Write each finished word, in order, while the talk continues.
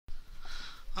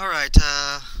All right,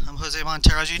 I'm Jose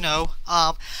Montero, as you know.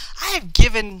 I have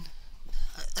given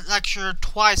a lecture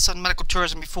twice on medical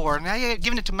tourism before, and I have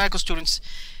given it to medical students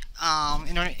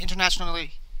international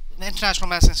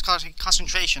medicine scholarship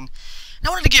concentration. And I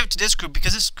wanted to give it to this group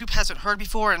because this group hasn't heard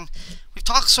before, and we've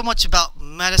talked so much about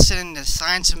medicine, the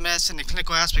science of medicine, the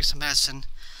clinical aspects of medicine.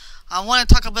 I want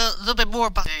to talk a little bit more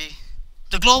about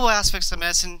the global aspects of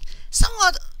medicine,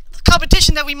 somewhat the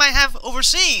competition that we might have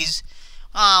overseas.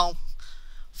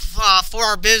 For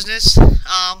our business.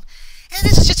 And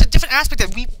this is just a different aspect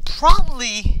that we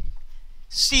probably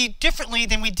see differently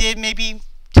than we did maybe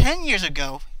 10 years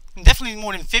ago, and definitely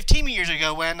more than 15 years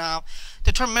ago when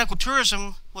the term medical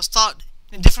tourism was thought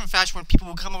in a different fashion when people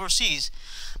would come overseas.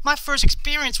 My first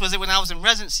experience was that when I was in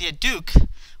residency at Duke,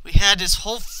 we had this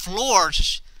whole floor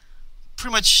just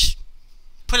pretty much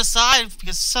put aside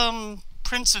because some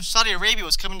prince of Saudi Arabia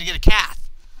was coming to get a cath.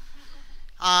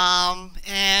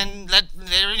 And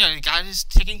got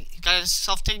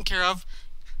himself taken care of.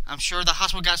 I'm sure the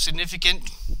hospital got significant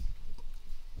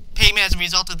payment as a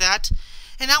result of that.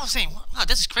 And I was saying, wow,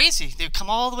 this is crazy. They come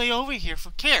all the way over here for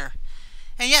care.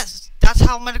 And yes, that's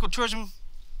how medical tourism,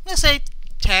 let's say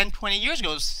 10, 20 years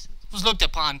ago, was looked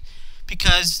upon,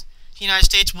 because the United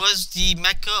States was the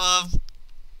mecca of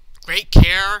great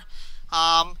care,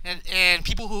 and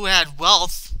people who had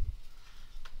wealth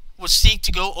would seek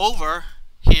to go over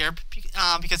here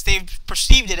because they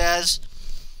perceived it as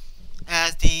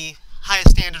the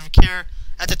highest standard of care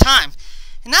at the time.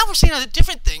 And now we're seeing a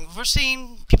different thing. We're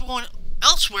seeing people going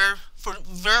elsewhere for a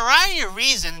variety of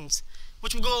reasons,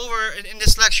 which we'll go over in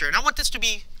this lecture. And I want this to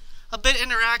be a bit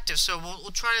interactive, so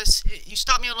we'll try to. You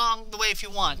stop me along the way if you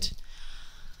want.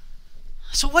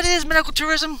 So what is medical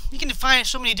tourism? You can define it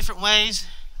so many different ways,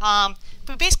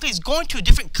 but basically it's going to a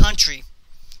different country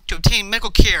to obtain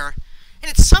medical care. And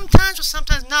it's sometimes or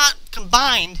sometimes not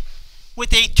combined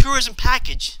with a tourism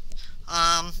package.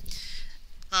 It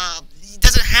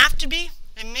doesn't have to be,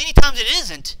 and many times it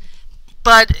isn't.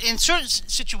 But in certain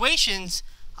situations,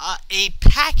 a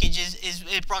package is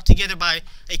brought together by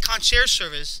a concierge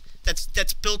service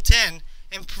that's built in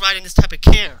and providing this type of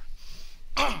care.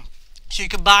 So you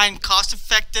combine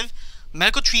cost-effective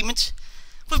medical treatments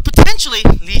with potentially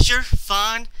leisure,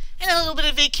 fun, and a little bit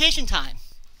of vacation time.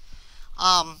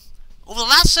 Over the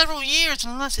last several years,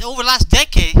 over the last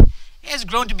decade, it has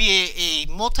grown to be a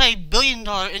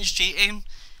multi-billion-dollar industry, and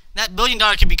that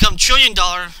billion-dollar can become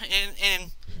trillion-dollar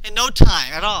in no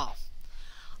time at all.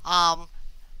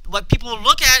 What people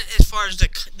look at as far as the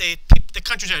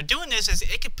countries that are doing this is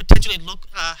it could potentially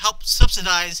help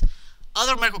subsidize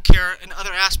other medical care in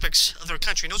other aspects of their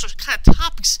country. And those are kind of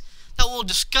topics that we'll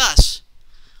discuss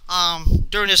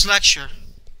during this lecture.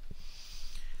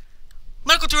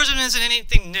 Medical tourism isn't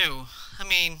anything new. I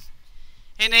mean,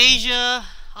 in Asia,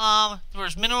 there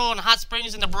was mineral and hot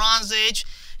springs in the Bronze Age.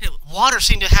 Water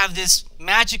seemed to have this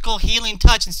magical healing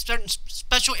touch in certain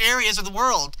special areas of the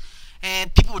world,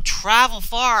 and people would travel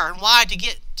far and wide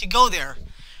to go there.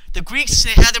 The Greeks,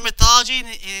 they had their mythology,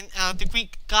 and the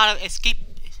Greek god of I can't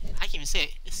even say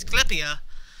it, Asclepia,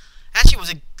 actually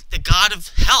was the god of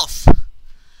health.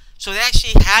 So they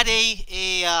actually had a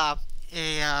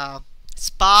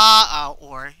spa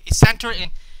or a center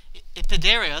in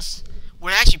Epidarius,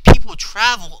 where actually people would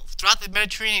travel throughout the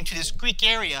Mediterranean to this Greek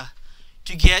area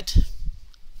to get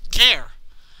care.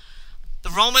 The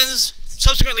Romans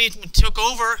subsequently took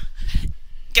over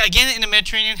again in the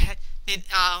Mediterranean. They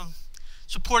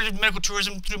supported medical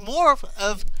tourism through more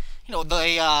of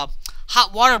the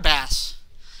hot water baths.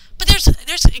 But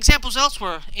there's examples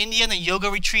elsewhere. India and the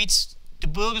yoga retreats, the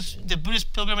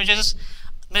Buddhist pilgrimages,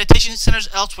 meditation centers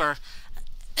elsewhere.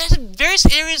 There's various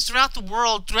areas throughout the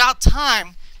world, throughout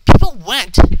time, people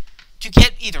went to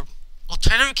get either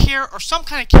alternative care or some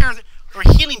kind of care or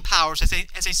healing powers as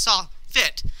they saw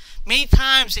fit. Many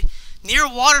times near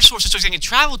water sources so they can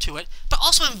travel to it, but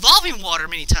also involving water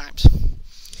many times.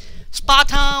 Spa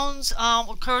towns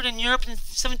occurred in Europe in the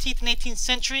 17th and 18th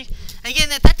century. And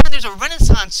again, at that time, there's a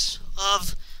renaissance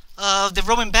of the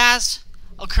Roman baths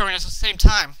occurring at the same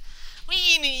time.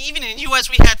 Even in the U.S.,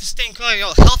 we had this thing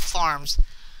called health farms,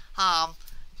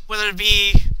 whether it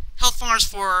be health farms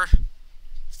for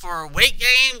weight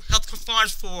gain, health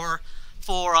farms for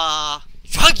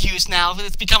drug use. Now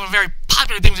it's become a very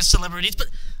popular thing with celebrities, but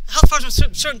health farms for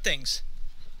certain things.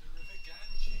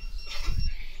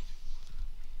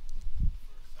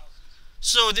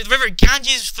 So the river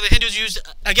Ganges for the Hindus used,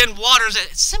 again, water is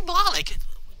symbolic.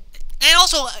 And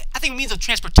also, I think it means of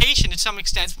transportation to some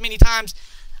extent. Many times,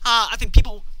 I think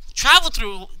people travel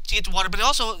through to get to water, but it's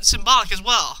also symbolic as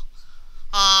well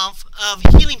of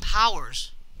healing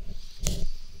powers.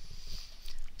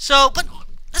 So, but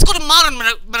Let's go to modern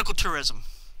medical tourism.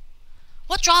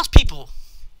 What draws people?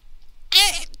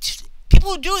 And people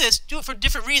who do this do it for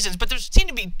different reasons, but there seem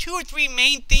to be 2 or 3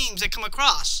 main themes that come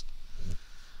across.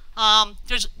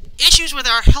 There's issues with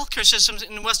our healthcare systems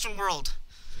in the Western world.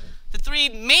 The 3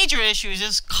 major issues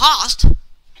is cost.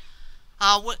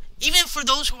 Even for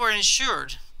those who are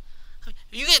insured,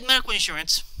 you get medical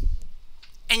insurance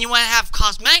and you want to have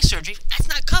cosmetic surgery, that's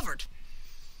not covered.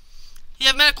 You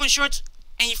have medical insurance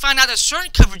and you find out that certain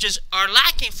coverages are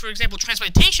lacking, for example,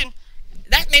 transplantation,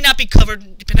 that may not be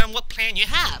covered depending on what plan you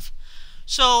have.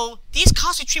 So these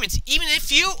costly treatments, even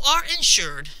if you are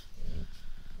insured,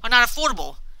 are not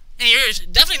affordable. And it's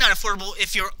definitely not affordable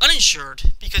if you're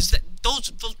uninsured, because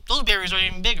those barriers are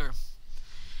even bigger.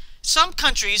 Some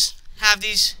countries have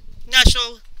these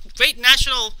great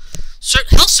national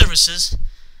health services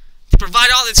to provide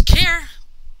all this care,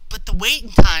 but the waiting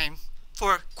time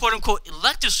for quote-unquote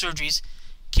elective surgeries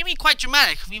can be quite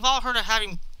dramatic. We've all heard of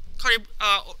having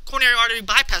coronary artery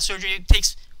bypass surgery. It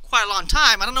takes quite a long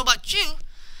time. I don't know about you,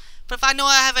 but if I know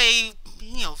I have a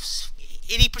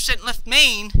 80% left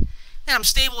main and have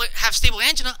stable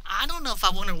angina, I don't know if I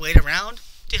want to wait around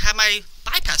to have my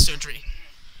bypass surgery.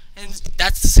 And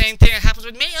that's the same thing that happens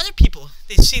with many other people.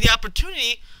 They see the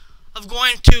opportunity of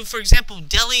going to, for example,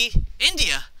 Delhi,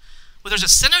 India, where there's a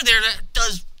center there that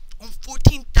does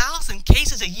 14,000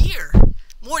 cases a year,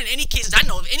 more than any cases I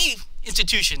know of any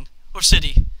institution or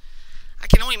city. I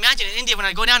can only imagine in India when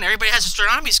I go down there, everybody has a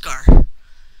sternotomy scar.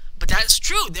 But that's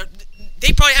true.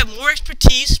 They probably have more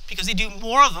expertise because they do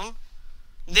more of them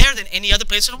there than any other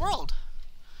place in the world.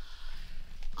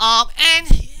 And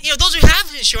those who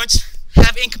have insurance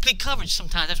have incomplete coverage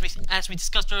sometimes, as we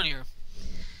discussed earlier.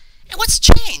 And what's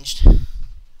changed?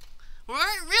 We're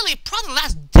really, probably in the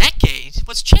last decade,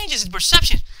 what's changed is the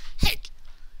perception. Hey,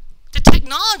 the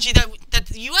technology that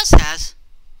the U.S. has,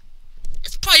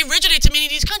 it's probably originated in many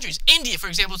of these countries. India, for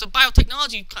example, is a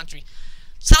biotechnology country.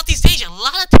 Southeast Asia, a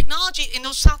lot of technology in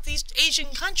those Southeast Asian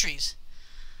countries.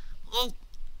 Well,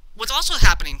 what's also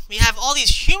happening, we have all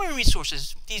these human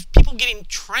resources, these people getting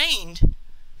trained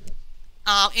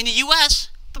in the U.S.,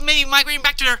 but maybe migrating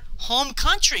back to their home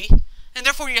country, and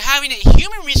therefore you're having a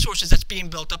human resources that's being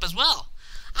built up as well.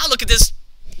 I look at this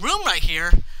room right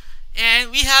here,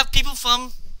 and we have people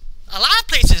from a lot of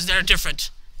places that are different.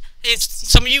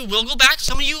 Some of you will go back,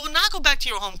 some of you will not go back to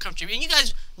your home country, and you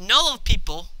guys know of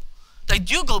people that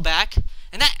do go back,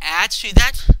 and that adds to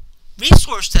that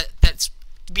resource that's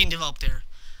being developed there.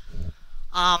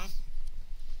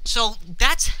 So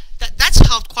that's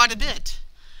helped quite a bit.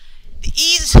 The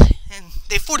ease and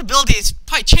the affordability is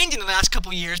probably changing in the last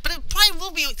couple of years, but it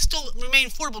probably will still remain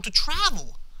affordable to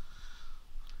travel.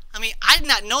 I mean, I did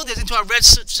not know this until I read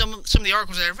some of the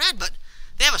articles that I read, but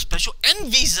they have a special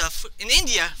M visa in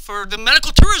India for the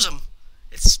medical tourism.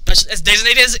 It's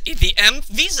designated as the M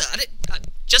visa,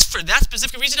 just for that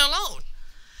specific reason alone.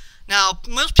 Now,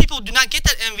 most people do not get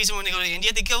that M visa when they go to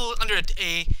India. They go under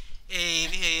a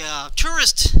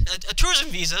tourism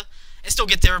visa and still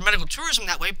get their medical tourism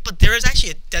that way, but there is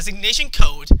actually a designation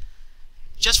code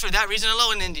just for that reason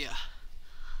alone in India.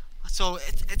 So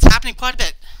it's happening quite a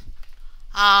bit.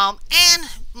 And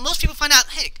most people find out,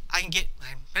 hey, I can get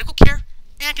my medical care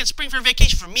and I can spring for a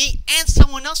vacation for me and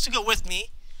someone else to go with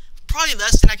me, probably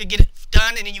less than I could get it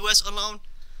done in the U.S. alone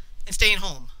and staying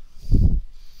home.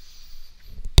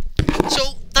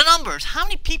 So the numbers, how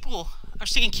many people are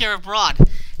seeking care abroad?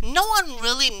 No one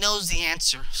really knows the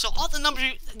answer. So all the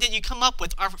numbers that you come up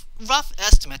with are rough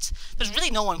estimates. There's really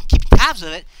no one keeping tabs of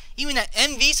it. Even that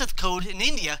M visa code in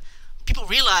India, people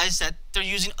realize that they're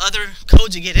using other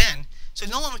codes to get in. So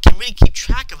no one can really keep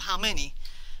track of how many.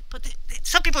 But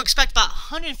some people expect about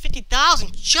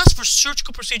 150,000 just for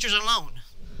surgical procedures alone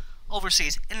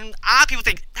overseas. And a lot of people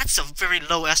think that's a very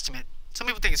low estimate. Some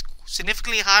people think it's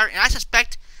significantly higher, and I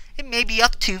suspect it may be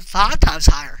up to 5 times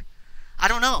higher. I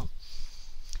don't know.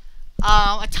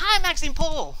 A Time magazine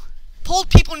polled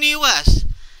people in the U.S.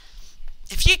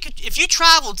 If you had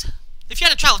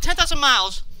to travel 10,000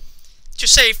 miles to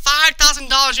save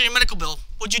 $5,000 in your medical bill,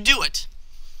 would you do it?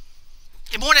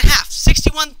 And more than half,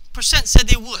 61%, said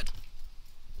they would.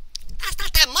 That's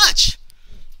not that much.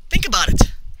 Think about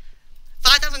it.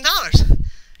 $5,000.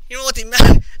 You know what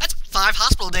that's 5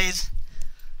 hospital days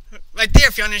right there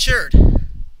if you're uninsured.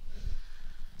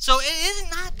 So it is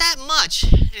not that much.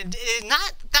 It is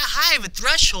not that high of a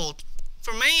threshold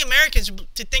for many Americans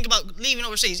to think about leaving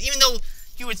overseas, even though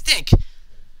you would think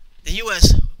the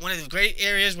U.S., one of the great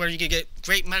areas where you could get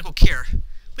great medical care.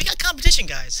 We got competition,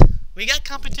 guys. We got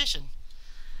competition.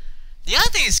 The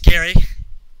other thing that's scary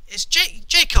is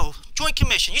JCO, Joint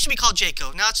Commission. It used to be called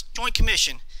JCO. Now it's Joint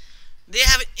Commission. They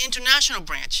have an international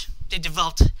branch they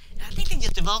developed. And I think they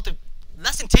just developed it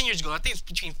less than 10 years ago. I think it's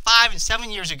between 5 and 7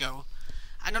 years ago.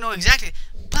 I don't know exactly.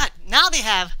 But now they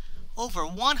have over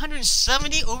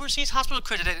 170 overseas hospitals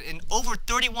accredited in over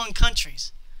 31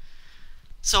 countries.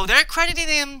 So they're accrediting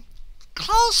them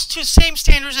close to the same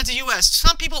standards as the U.S.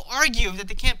 Some people argue that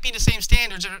they can't be the same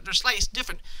standards, or they're slightly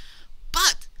different.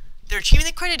 But they're achieving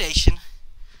accreditation.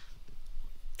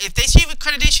 If they achieve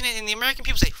accreditation and the American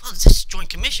people say, well, this is Joint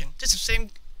Commission, this is the same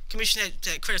commission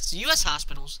that accredits the U.S.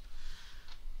 hospitals,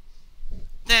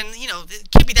 then,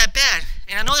 it can't be that bad.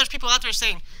 And I know there's people out there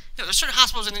saying, there's certain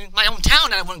hospitals in my own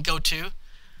town that I wouldn't go to.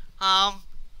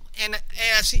 And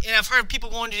I've heard people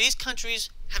going to these countries,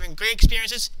 having great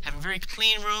experiences, having very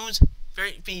clean rooms,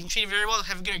 being treated very well,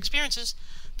 having good experiences.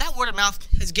 That word of mouth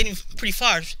is getting pretty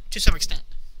far to some extent.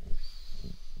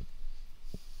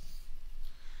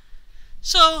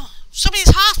 So some of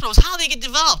these hospitals, how they get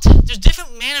developed, there's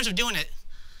different manners of doing it.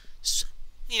 So,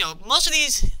 most of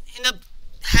these end up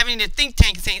having a think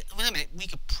tank and saying, wait a minute, we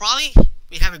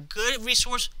have a good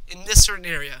resource in this certain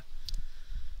area.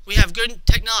 We have good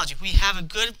technology. We have a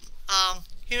good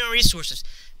human resources.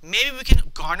 Maybe we can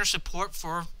garner support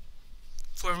for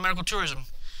medical tourism.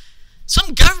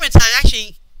 Some governments have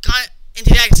actually got into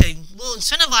that and say, we'll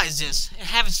incentivize this and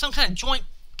have some kind of joint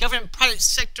government-private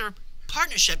sector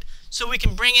partnership so we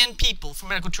can bring in people for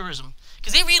medical tourism.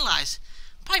 Because they realize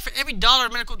probably for every dollar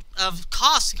of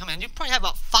costs to come in, you probably have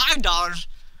about $5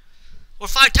 or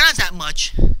 5 times that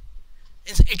much in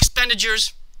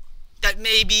expenditures that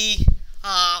maybe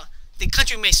the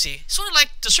country may see. Sort of like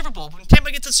the Super Bowl. When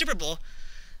Tampa gets the Super Bowl,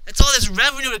 it's all this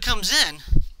revenue that comes in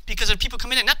because of people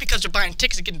coming in, not because they're buying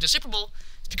tickets to get into the Super Bowl.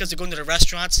 It's because they're going to the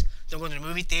restaurants, they're going to the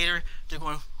movie theater, they're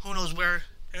going who knows where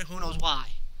and who knows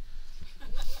why.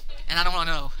 And I don't want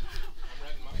to know. I'm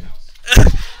renting my house.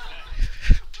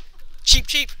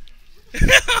 Cheap.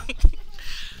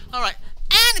 All right,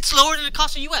 and it's lower than the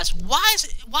cost of the U.S. Why is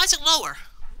it lower?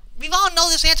 We all know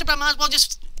this answer, but I might as well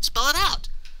just spell it out.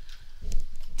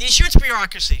 The insurance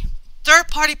bureaucracy,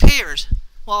 third-party payers.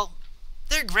 Well,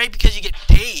 they're great because you get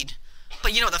paid,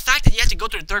 but the fact that you have to go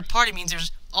through a third party means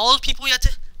there's all those people you have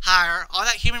to hire, all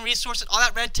that human resources, all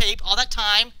that red tape, all that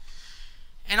time,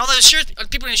 and all those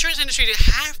people in the insurance industry that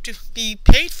have to be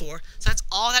paid for. So that's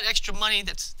all that extra money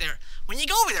that's there. When you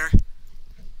go over there,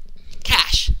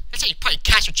 cash. That's how you probably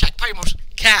cash or check. Probably most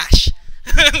cash.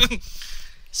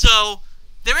 So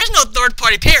there is no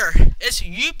third-party payer. It's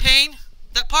you paying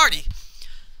that party.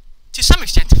 To some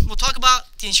extent, we'll talk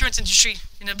about the insurance industry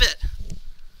in a bit.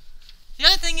 The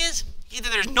other thing is either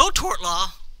there's no tort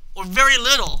law or very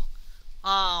little.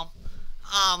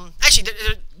 Actually,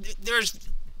 there's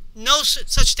no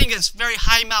such thing as very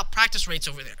high malpractice rates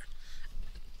over there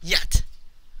yet.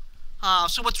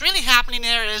 So what's really happening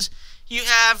there is you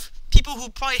have people who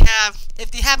probably have,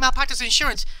 if they have malpractice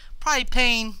insurance, probably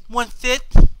paying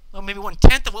 1/5 or maybe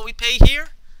 1/10 of what we pay here,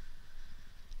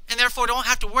 and therefore don't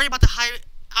have to worry about the high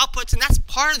outputs, and that's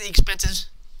part of the expenses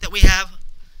that we have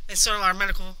in some of our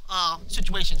medical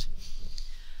situations.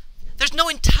 There's no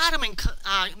entitlement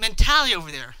mentality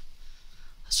over there.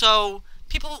 So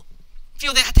people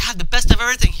feel they have to have the best of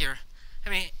everything here. I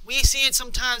mean, we see it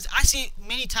sometimes. I see it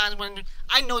many times when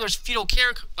I know there's fetal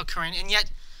care occurring, and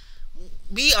yet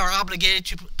we are obligated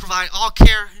to provide all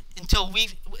care until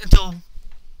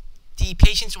the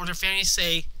patients or their families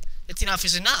say it's enough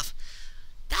is enough.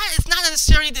 That is not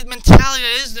necessarily the mentality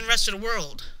that is in the rest of the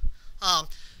world.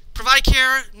 Provide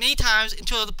care many times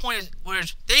until the point where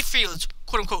they feel it's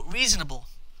quote-unquote reasonable.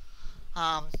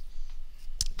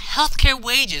 Healthcare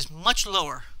wages much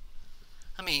lower.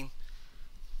 I mean,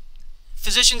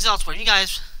 physicians elsewhere, you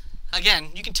guys,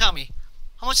 again, you can tell me,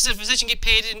 how much does a physician get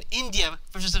paid in India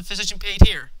versus a physician paid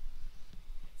here?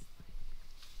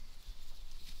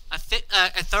 A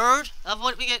third of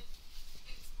what we get?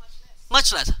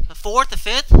 Much less. A fourth, a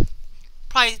fifth?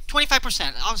 Probably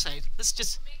 25%, I'll say. Let's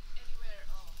just...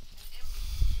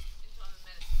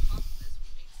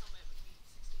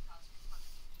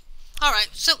 Alright,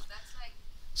 so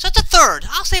it's a third.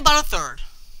 I'll say about a third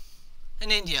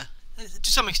in India,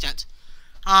 to some extent.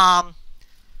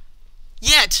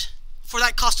 Yet, for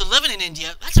that cost of living in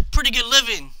India, that's a pretty good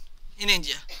living in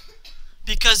India,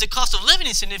 because the cost of living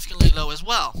is significantly low as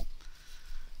well.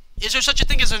 Is there such a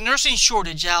thing as a nursing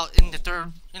shortage out in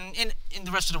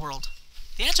the rest of the world?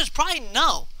 The answer is probably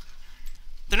no.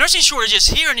 The nursing shortage is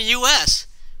here in the U.S.,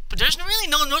 but there's really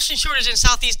no nursing shortage in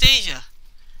Southeast Asia.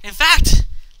 In fact,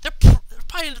 there are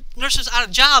probably nurses out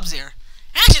of jobs there.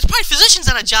 Actually, there's probably physicians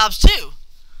out of jobs too.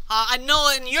 I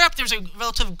know in Europe there's a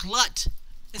relative glut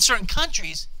in certain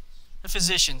countries of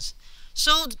physicians.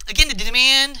 So again, the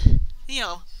demand,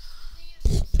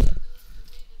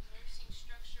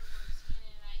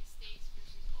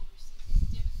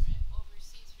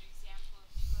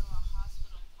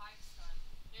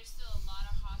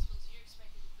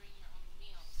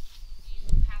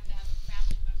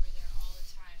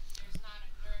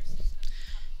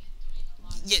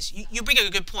 yes, you bring up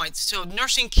a good point. So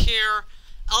nursing care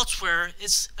elsewhere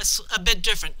is a bit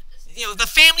different. The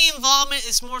family involvement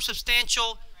is more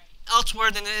substantial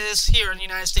elsewhere than it is here in the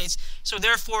United States. So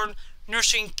therefore,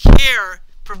 nursing care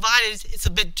provided it's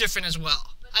a bit different as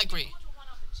well. I agree.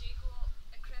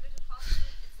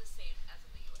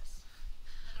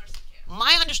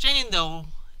 My understanding, though,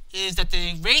 is that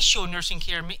the ratio of nursing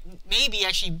care may be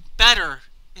actually better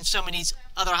in some of these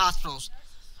other hospitals.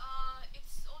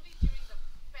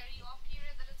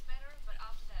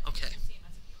 Okay.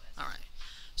 All right.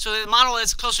 So the model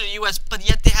is closer to the U.S., but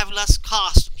yet they have less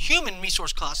cost, human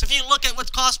resource costs. If you look at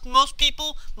what costs most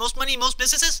people, most money, most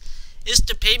businesses, is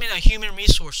the payment of human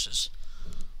resources.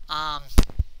 Um,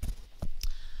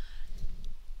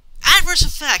 Adverse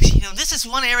effects. This is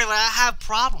one area where I have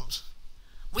problems.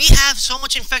 We have so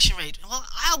much infection rate. Well,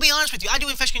 I'll be honest with you. I do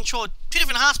infection control at 2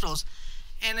 different hospitals,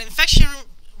 and infection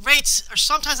rates are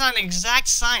sometimes not an exact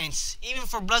science, even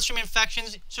for bloodstream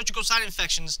infections, surgical site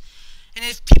infections. And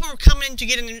if people are coming in to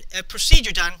get a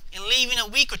procedure done and leaving a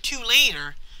week or two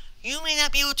later, you may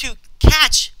not be able to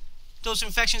catch those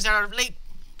infections that are late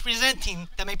presenting,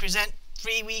 that may present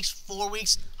 3 weeks, 4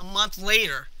 weeks, a month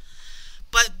later.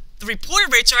 But the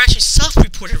reported rates are actually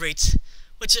self-reported rates,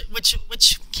 which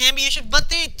can be issued, but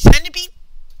they tend to be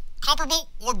comparable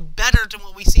or better than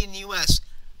what we see in the U.S.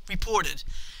 reported.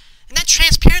 And that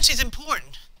transparency is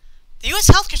important. The U.S.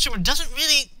 health consumer doesn't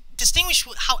really distinguish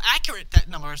how accurate that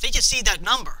number is. They just see that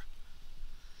number.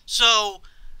 So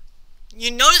you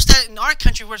notice that in our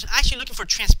country, we're actually looking for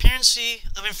transparency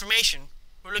of information.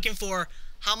 We're looking for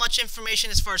how much information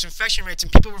as far as infection rates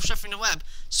and people were suffering the web.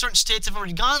 Certain states have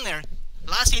already gone there. A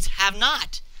lot of states have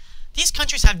not. These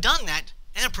countries have done that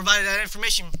and have provided that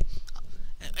information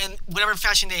in whatever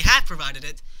fashion they have provided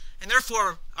it, and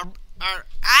therefore are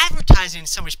advertising in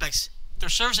some respects their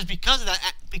services because of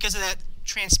that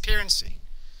transparency.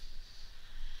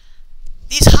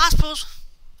 These hospitals,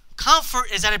 comfort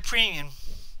is at a premium.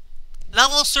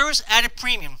 Level of service at a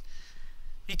premium,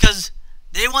 because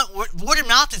they want word of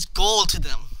mouth is gold to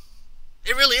them.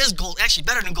 It really is gold, actually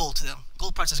better than gold to them.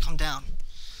 Gold prices come down.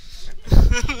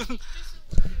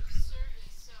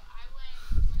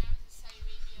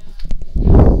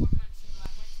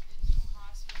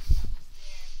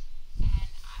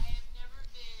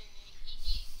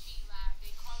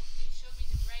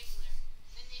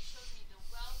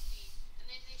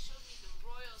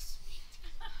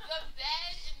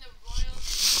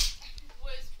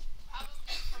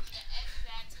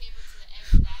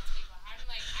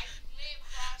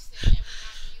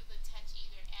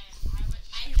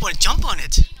 You want to jump on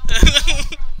it?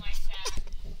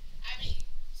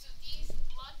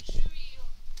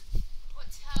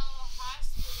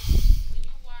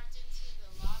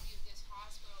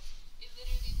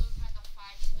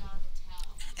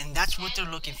 And that's what they're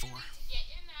looking for.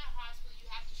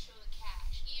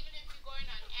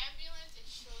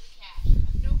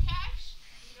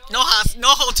 No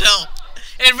hotel.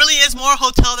 It really is more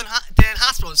hotel than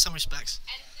hospital in some respects.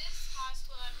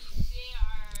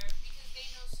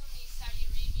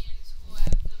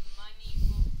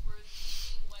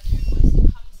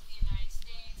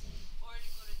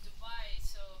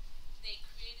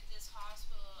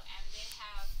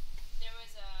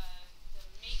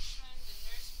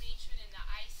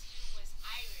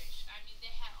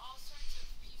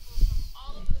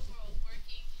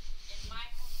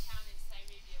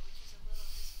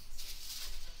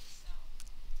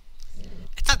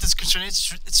 It's not this concern.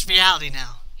 It's reality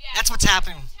now. That's what's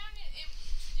happening.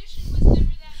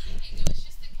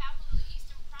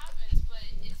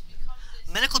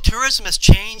 Medical tourism has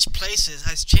changed places.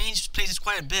 Has changed places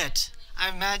quite a bit. I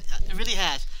imagine it really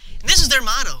has. And this is their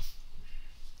motto: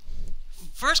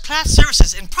 first class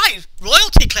services, and probably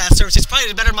royalty class services. Probably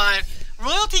the better mind.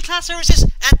 Royalty class services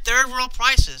at third world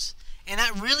prices, and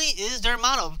that really is their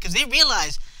motto, because they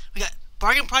realize we got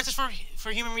bargain prices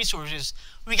for human resources.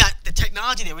 We got the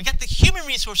technology there. We got the human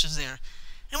resources there.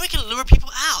 And we can lure people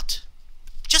out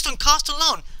just on cost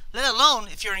alone, let alone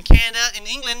if you're in Canada, in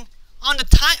England, on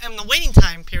the waiting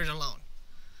time period alone.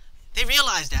 They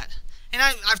realize that. And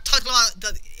I've talked about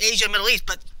the Asia and Middle East,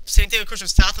 but same thing, of course,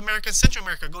 with South America and Central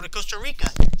America. Go to Costa Rica.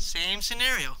 Same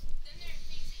scenario.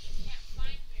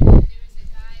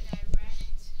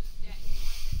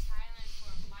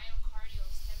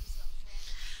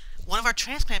 One of our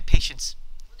transplant patients.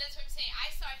 That's what I'm saying.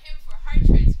 I saw him for heart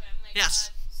transplant. I'm like,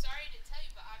 yes. Sorry to tell you,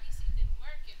 but obviously it didn't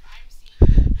work if I'm seeing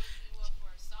you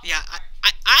for a solid heart.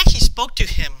 I actually spoke to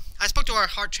him. I spoke to our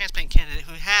heart transplant candidate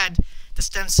who had the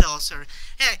stem cells.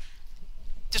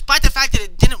 Despite the fact that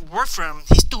it didn't work for him,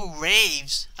 he still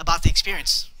raves about the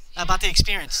experience.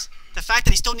 The fact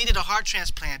that he still needed a heart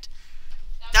transplant.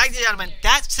 That That was gentleman, secondary.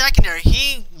 that's secondary.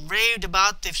 He raved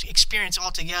about the experience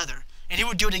altogether, and he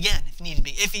would do it again if needed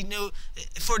be. If he knew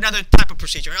for another type of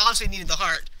procedure, obviously he needed the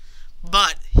heart,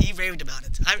 but he raved about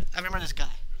it. I remember this guy.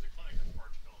 There's a clinic in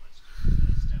Portugal that's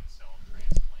doing stem cell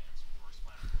transplants for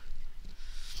spinal cord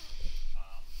injuries.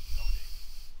 No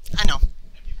data, I know.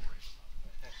 and people rave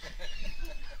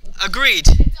about it. Agreed.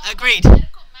 It's all Agreed.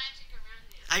 medical magic around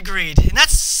it. Agreed. And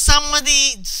that's some of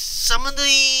the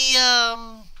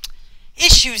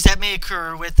issues that may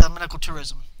occur with medical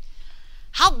tourism.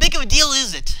 How big of a deal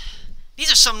is it?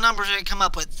 These are some numbers that I come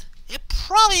up with. It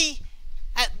probably,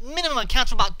 at minimum,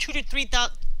 accounts for about $2 to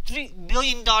 $3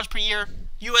 billion per year,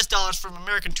 U.S. dollars from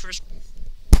American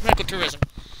medical tourism.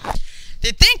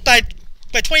 They think by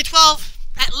 2012,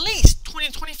 at least 20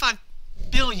 to 25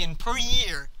 billion per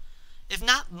year, if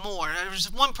not more. There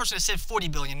was one person that said 40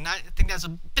 billion. I think that's a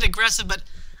bit aggressive, but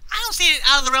I don't see it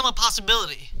out of the realm of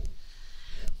possibility.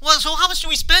 Well, so how much do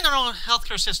we spend on our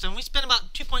healthcare system? We spend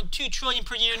about 2.2 trillion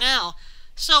per year now.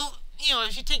 So,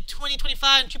 if you take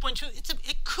 2025 and 2.2,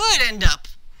 it could end up.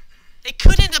 It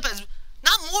could end up as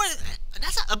not more.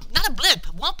 That's not a blip.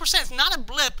 1% is not a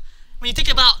blip when you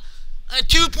think about a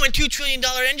 $2.2 trillion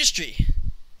industry.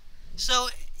 So,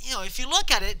 if you look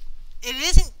at it, it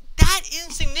isn't that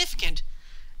insignificant.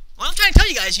 What I'm trying to tell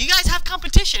you guys have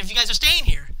competition if you guys are staying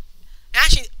here.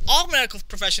 Actually, all medical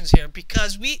professions here,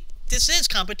 because this is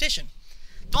competition.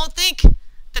 Don't think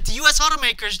that the U.S.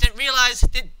 automakers didn't realize,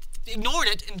 ignored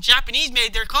it, and Japanese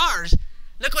made their cars.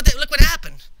 Look what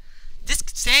happened. This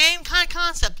same kind of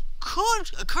concept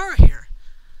could occur here.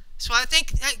 So I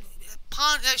think that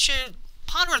should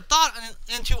ponder a thought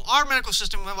into our medical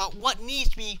system about what needs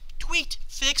to be tweaked,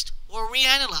 fixed, or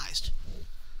reanalyzed.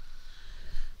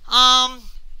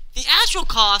 The actual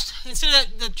cost, instead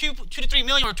of the 2 to 3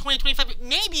 million or 20, 25,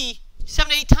 maybe 7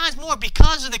 to 8 times more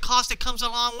because of the cost that comes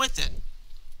along with it.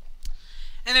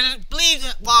 And I believe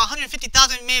that while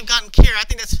 150,000 may have gotten care, I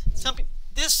think that's something.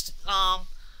 This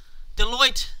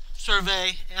Deloitte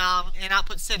survey and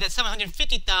output said that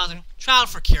 750,000 trialed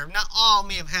for care. Not all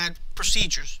may have had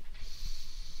procedures.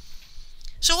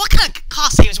 So what kind of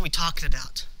cost savings are we talking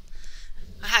about?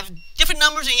 I have different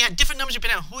numbers, and you have different numbers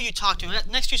depending on who you talk to.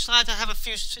 Next few slides, I have a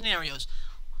few scenarios.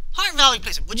 Heart valve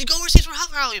replacement. Would you go overseas for heart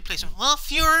valve replacement? Well,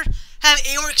 if you have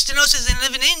aortic stenosis and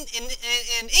living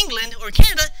in England or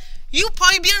Canada, you'll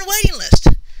probably be on a waiting list.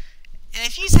 And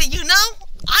if you say, I don't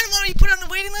want to be put on the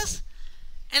waiting list,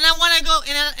 and I want to go,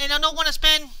 and I don't want to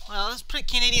spend, well, let's put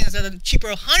Canadian as a cheaper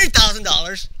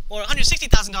 $100,000 or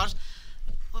 $160,000.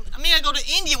 I mean, I go to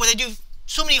India where they do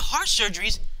so many heart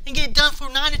surgeries and get it done for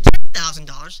 $9,000 to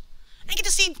 $10,000 and get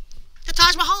to see the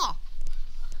Taj Mahal.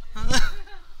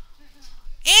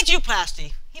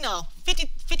 Angioplasty,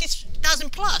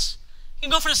 50,000 plus. You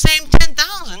can go for the same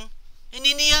 10,000 in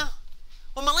India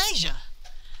or Malaysia.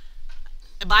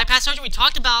 And bypass surgery we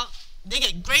talked about, they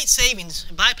get great savings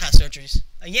in bypass surgeries.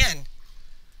 Again,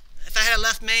 if I had a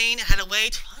left main, I had to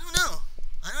wait. I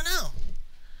don't know.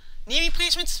 Knee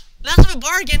replacements, less of a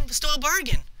bargain, but still a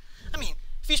bargain. I mean,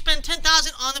 if you spend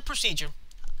 10,000 on the procedure,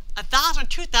 1,000 or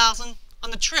 2,000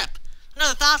 on the trip,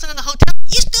 another 1,000 in the hotel,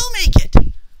 you still make it.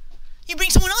 You bring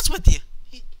someone else with you,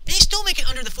 and you still make it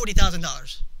under the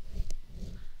 $40,000.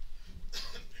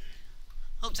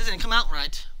 Oh, this didn't come out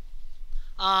right.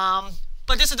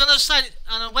 But this is another site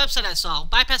on a website I saw.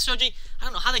 Bypass surgery, I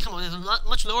don't know how they come up with it. It's a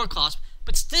much lower cost,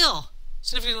 but still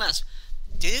significantly less.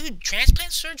 Dude,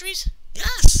 transplant surgeries?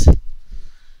 Yes.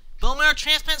 Bone marrow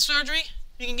transplant surgery,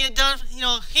 you can get it done,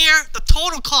 here, the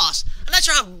total cost. I'm not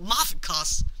sure how Moffitt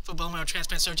costs for bone marrow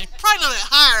transplant surgery. Probably a little bit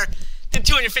higher than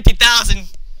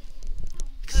 $250,000.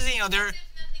 Because,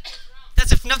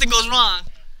 that's if nothing goes wrong.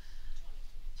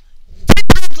 10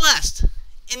 times less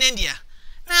in India.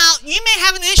 Now, you may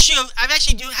have an issue of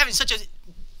having such a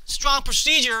strong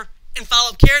procedure and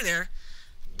follow-up care there,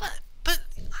 but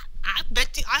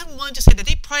I'm willing to say that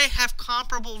they probably have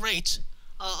comparable rates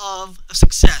of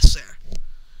success there.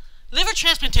 Liver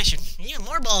transplantation, even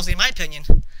more ballsy in my opinion.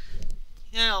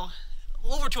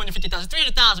 Over 250,000,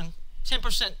 300,000,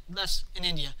 10% less in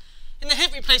India. And the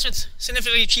hip replacements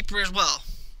significantly cheaper as well.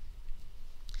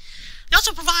 They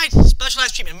also provide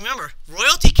specialized treatment. Remember,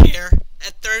 royalty care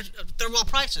at third world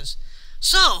prices.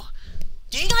 So,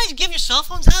 do you guys give your cell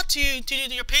phones out to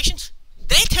your patients?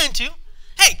 They tend to.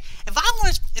 Hey, if I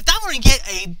want to get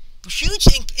a huge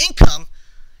income,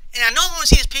 and I know I want to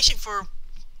see this patient for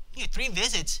 3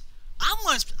 visits, I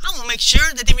want to make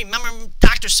sure that they remember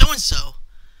Dr. So-and-so,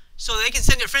 so they can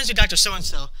send their friends to Dr.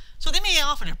 So-and-so. So they may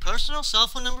offer their personal cell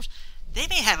phone numbers. They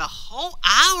may have a whole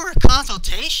hour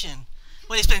consultation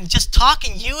where they spend just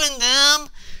talking, you and them,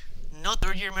 no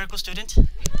third-year medical student.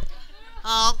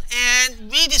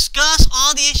 And we discuss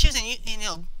all the issues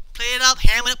and play it up,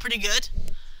 ham it up pretty good.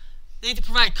 They need to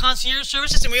provide concierge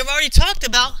services, and we have already talked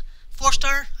about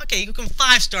 4-star. Okay, you can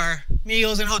 5-star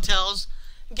meals and hotels,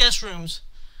 guest rooms,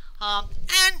 and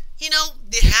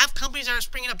they have companies that are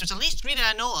springing up. There's at least 3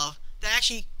 that I know of that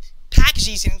actually package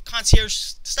these in concierge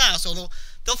style. So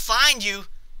they'll find you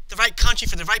the right country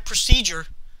for the right procedure.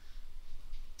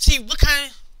 See what kind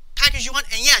of package you want,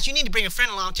 and yes, you need to bring a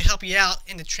friend along to help you out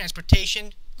in the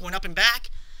transportation going up and back,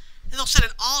 and they'll set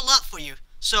it all up for you.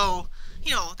 So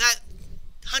that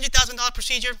 $100,000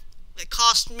 procedure that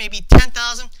costs maybe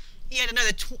 $10,000, you add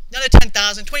another $10,000,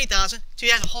 $20,000, so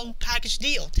you have a whole package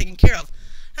deal taken care of.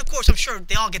 And of course, I'm sure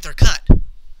they all get their cut,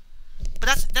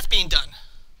 but that's being done.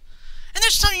 And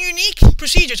there's some unique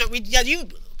procedures that you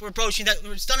were approaching that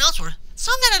was done elsewhere.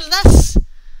 Some that are less,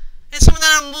 and some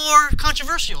that are more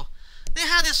controversial. They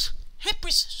have this hip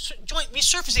joint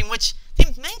resurfacing, which they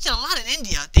mention a lot in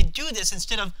India. They do this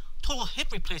instead of total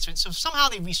hip replacement. So somehow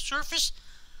they resurface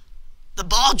the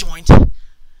ball joint,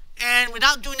 and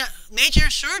without doing that major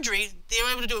surgery, they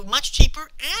were able to do it much cheaper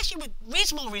and actually with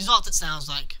reasonable results, it sounds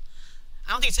like.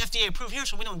 I don't think it's FDA approved here,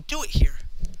 so we don't do it here.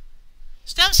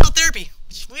 Stem cell therapy,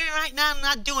 which we're right now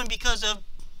not doing because of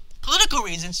political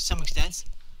reasons to some extent,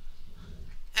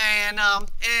 and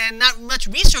not much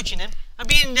research in it. I'm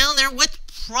being down there with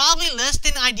probably less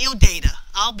than ideal data,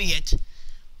 albeit,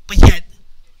 but yet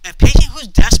a patient who's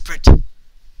desperate,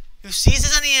 who sees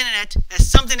this on the internet as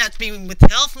something that's being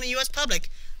withheld from the U.S. public,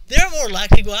 they're more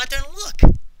likely to go out there and look.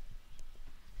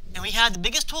 And we have the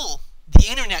biggest tool, the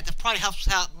internet, that probably helps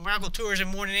out medical tourism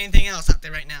more than anything else out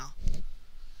there right now.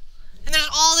 And there's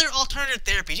all their alternative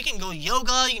therapies. You can go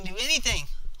yoga, you can do anything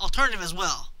alternative as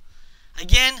well.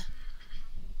 Again,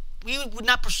 we would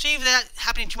not perceive that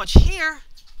happening too much here.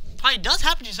 Probably does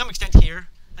happen to some extent here,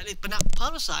 but not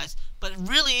publicized, but it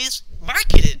really is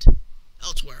marketed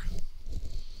elsewhere.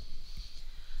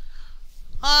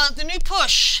 The new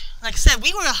push, like I said,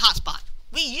 we were a hotspot.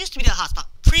 We used to be the hotspot.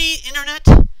 Pre-internet,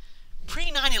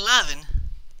 pre-9/11,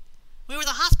 we were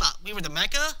the hotspot. We were the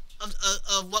mecca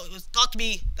of what was thought to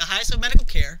be the highest of medical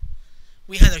care.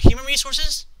 We had the human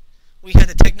resources, we had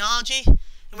the technology,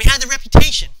 and we had the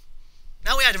reputation.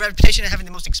 Now we have the reputation of having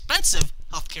the most expensive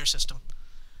healthcare system.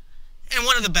 And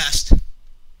one of the best,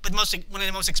 but one of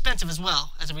the most expensive as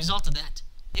well, as a result of that,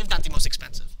 if not the most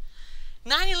expensive.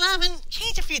 9/11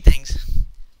 changed a few things.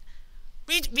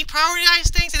 We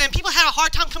prioritized things, and then people had a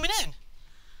hard time coming in.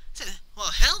 Said,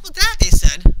 well, hell with that, they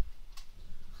said.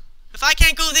 If I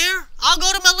can't go there, I'll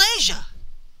go to Malaysia.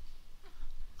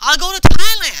 I'll go to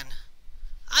Thailand.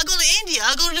 I'll go to India.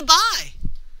 I'll go to Dubai.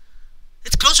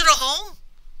 It's closer to home.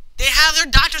 They have their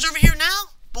doctors over here now,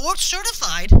 board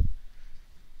certified,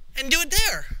 and do it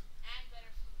there. And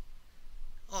better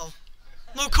food. Oh,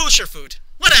 more kosher food.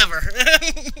 Whatever.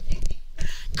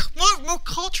 more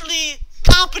culturally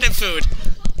competent food.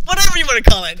 Whatever you want to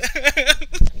call it. I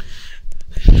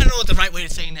don't know what the right way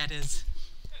of saying that is.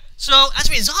 So, as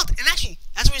a result,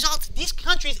 these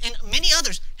countries and many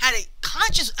others had a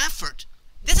conscious effort.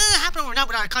 This doesn't happen overnight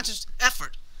without a conscious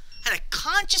effort. Had a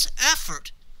conscious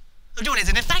effort of doing this.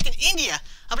 And in fact, in India,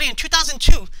 I believe in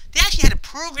 2002, they actually had a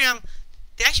program.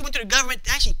 They actually went to the government.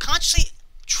 They actually consciously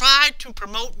tried to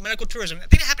promote medical tourism. I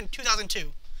think it happened in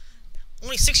 2002,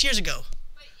 only 6 years ago.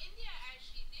 But India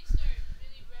actually, they started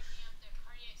really revving up their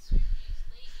cardiac surgeries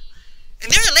late 80s.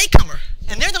 And they're the latecomer.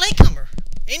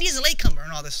 India's a latecomer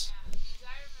in all this. Yeah, because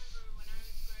I remember when I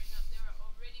was growing up, there were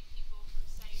already people from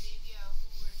Saudi Arabia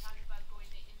who were talking about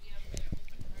going to India for their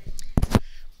open heart.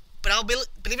 But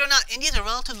believe it or not, India's a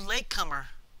relative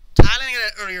latecomer. Thailand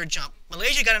got an earlier jump.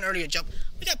 Malaysia got an earlier jump.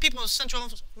 We got people in Central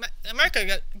America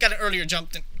got an earlier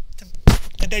jump than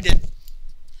they did.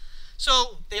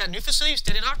 So they got new facilities.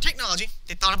 They did our technology.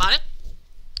 They thought about it.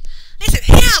 They said,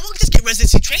 hey, yeah, we'll just get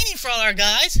residency training for all our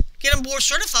guys. Get them board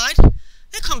certified.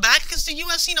 They'll come back because the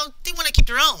U.S., they want to keep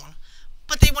their own.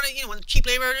 But they want to, want cheap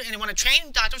labor and they want to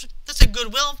train doctors. That's a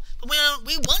goodwill. But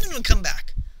we want them to come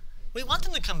back. We want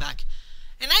them to come back.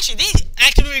 And actually, they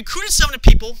actively recruited some of the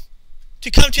people to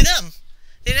come to them.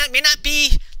 They may not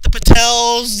be the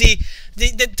Patels,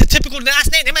 the typical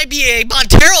last name. They might be a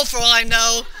Montero for all I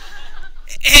know,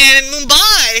 and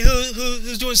Mumbai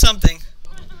who's doing something.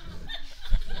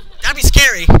 That'd be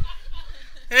scary.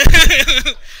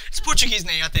 It's a Portuguese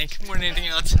name, I think, more than anything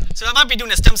else. So I might be doing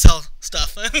the stem cell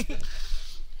stuff.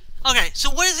 Okay,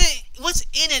 so what's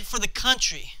in it for the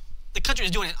country? The country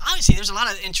is doing it. Obviously, there's a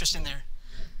lot of interest in there.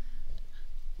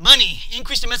 Money,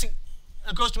 increased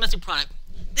gross domestic product.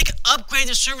 They can upgrade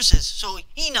their services. So,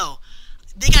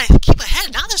 they got to keep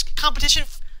ahead. Now there's competition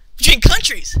between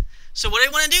countries. So what do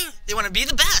they want to do? They want to be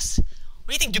the best. What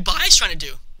do you think Dubai is trying to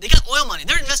do? They got oil money.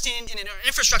 They're investing in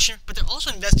infrastructure, but they're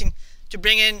also investing to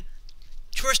bring in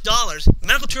tourist dollars.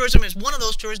 Medical tourism is one of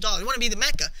those tourist dollars. They want to be the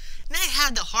Mecca. And they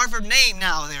have the Harvard name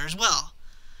now there as well.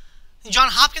 And John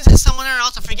Hopkins has somewhere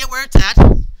else. I forget where it's at.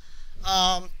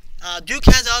 Duke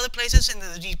has other places, and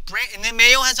then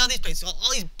Mayo has other places.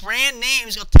 All these brand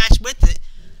names attached with it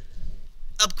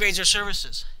upgrades their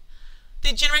services.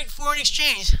 They generate foreign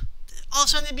exchange. All of a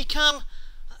sudden, they become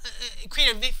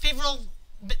create a favorable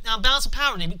balance of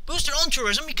power. They boost their own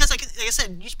tourism because, like I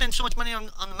said, you spend so much money on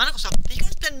the medical stuff, you're going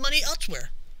to spend money elsewhere.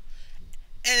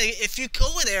 And if you go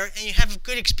over there and you have a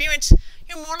good experience,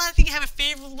 you're more likely to have a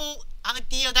favorable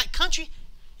idea of that country.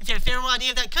 If you have a favorable idea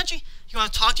of that country, you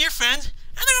want to talk to your friends,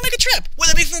 and they're going to make a trip,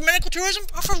 whether it be for medical tourism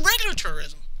or for regular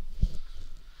tourism.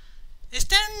 It's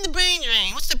then the brain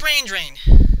drain. What's the brain drain?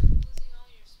 Losing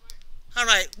all your smart. All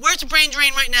right, where's the brain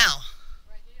drain right now?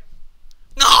 Right here.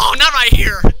 No, not right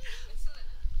here. Excellent.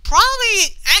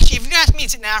 Probably, actually, if you ask me,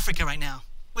 it's in Africa right now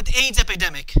with the AIDS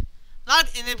epidemic.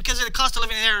 Because of the cost of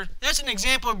living there, that's an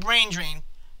example of brain drain.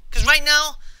 Because right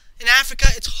now, in Africa,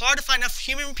 it's hard to find enough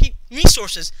human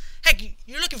resources. Heck,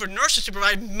 you're looking for nurses to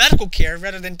provide medical care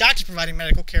rather than doctors providing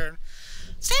medical care.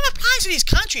 Same applies to these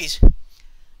countries.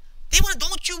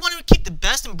 Don't you want to keep the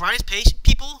best and brightest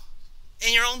people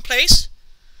in your own place?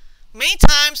 Many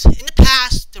times in the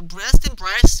past, the best and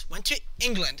brightest went to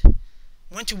England,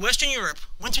 went to Western Europe,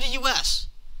 went to the U.S.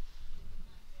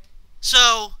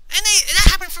 So, that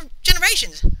happened for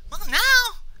generations. Well,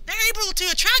 now they're able to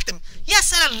attract them.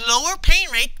 Yes, at a lower paying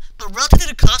rate, but relative to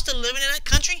the cost of living in that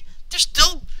country, they're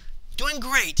still doing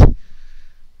great.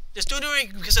 They're still doing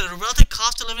it because of the relative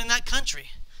cost of living in that country.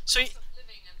 So, Cost of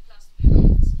living and plus the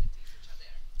facilities which are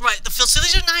there. right, the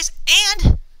facilities are nice,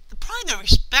 and probably the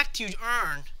respect you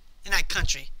earn in that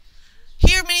country.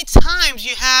 Here, many times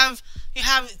you have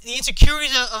the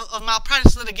insecurities of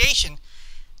malpractice litigation.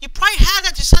 You probably have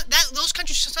those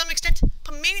countries to some extent,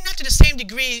 but maybe not to the same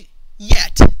degree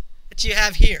yet that you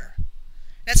have here.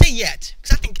 And I say yet,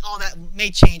 because I think all that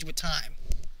may change with time.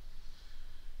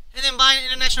 And then buying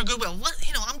international goodwill.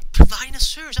 I'm providing a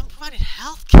service. I'm providing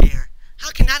health care. How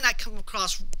can that not come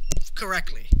across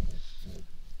correctly?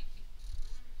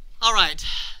 All right.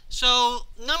 So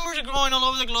numbers are growing all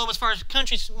over the globe as far as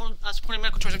countries supporting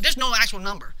medical tourism. There's no actual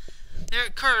number. They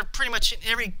occur pretty much in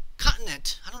every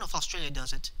continent. I don't know if Australia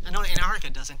does it. I know Antarctica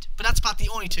doesn't, but that's about the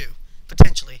only two,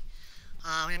 potentially.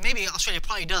 And maybe Australia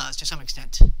probably does to some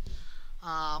extent.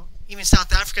 Even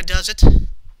South Africa does it.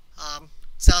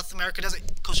 South America does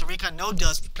it. Costa Rica, I know,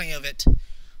 does plenty of it.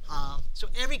 So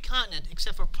every continent,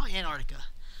 except for probably Antarctica.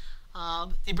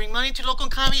 They bring money to the local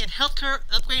economy and healthcare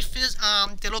upgrade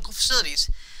their local facilities.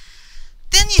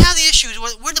 Then you have the issues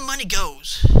where the money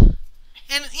goes.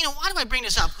 And, why do I bring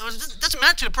this up? It doesn't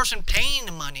matter to the person paying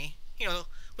the money.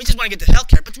 We just want to get the health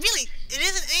care. But really, it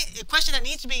isn't a question that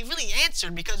needs to be really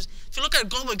answered because if you look at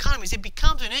global economies, it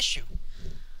becomes an issue.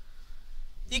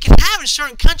 You can have in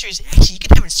certain countries, actually, you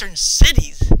can have in certain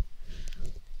cities,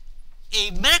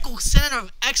 a medical center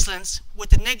of excellence with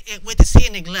the sea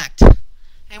of neglect.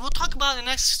 And we'll talk about in the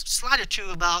next slide or two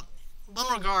about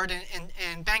Bumrungrad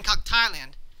in Bangkok,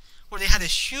 Thailand, where they had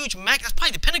this huge that's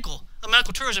probably the pinnacle of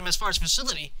medical tourism as far as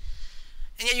facility.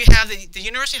 And yet you have the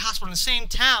university hospital in the same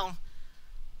town,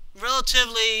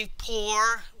 relatively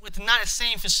poor, with not the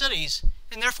same facilities.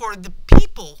 And therefore the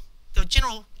people, the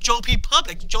general Joe P.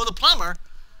 public, Joe the plumber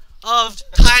of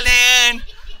Thailand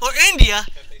or India,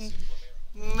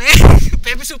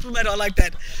 Pepe Suplemento, I like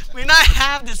that, may not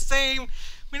have the same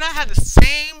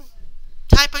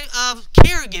type of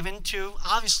care given to,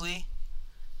 obviously,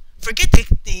 forget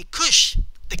the cush,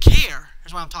 the care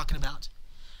is what I'm talking about.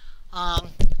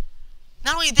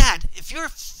 Not only that, if you're a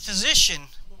physician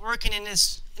working in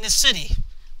this city,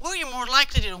 where are you more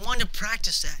likely to want to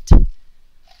practice at?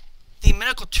 The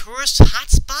medical tourist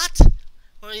hotspot,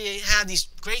 where you have these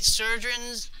great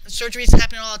surgeries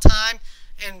happening all the time,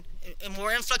 and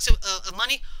more influx of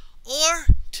money, or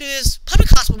to this public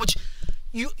hospital, which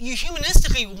you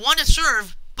humanistically want to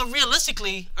serve, but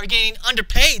realistically are getting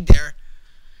underpaid there.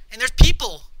 And there's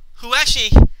people who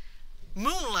actually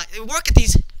moonlight. They work at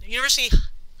these university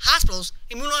hospitals.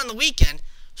 They moonlight on the weekend,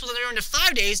 so that during the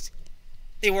 5 days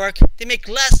they work, they make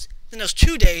less than those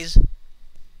 2 days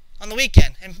on the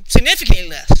weekend, and significantly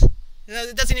less.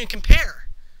 It doesn't even compare.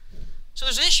 So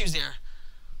there's issues there.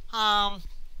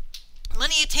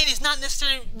 Money attained is not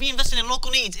necessarily reinvested in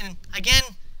local needs. And again,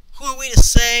 who are we to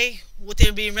say what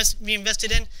they're being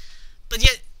reinvested in? But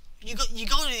yet, you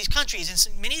go to these countries,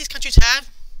 and many of these countries have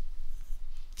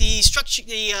the structure,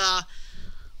 the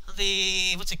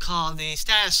the what's it called? The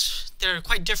status there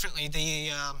quite differently.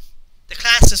 The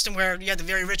class system where you have the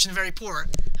very rich and the very poor.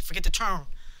 I forget the term.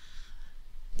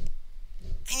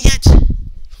 And yet,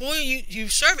 who are you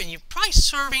serving? You're probably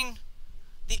serving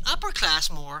the upper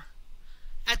class more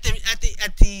at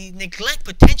the neglect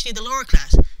potentially of the lower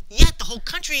class. Yet the whole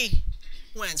country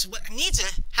wins. What needs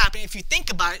to happen, if you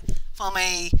think about it from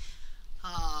a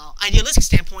idealistic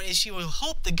standpoint, is you will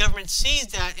hope the government sees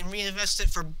that and reinvests it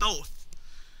for both.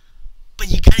 But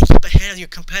you got to keep ahead of your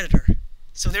competitor.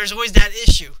 So there's always that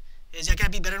issue: is I got to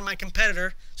be better than my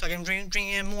competitor, so I can bring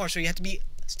in more. So you have to be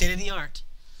state of the art.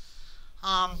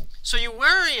 So you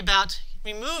worry about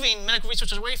removing medical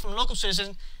resources away from local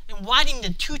citizens and widening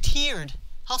the two-tiered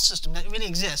health system that really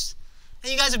exists.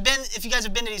 And if you guys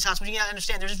have been to these hospitals, you gotta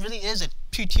understand there just really is a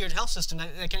two-tiered health system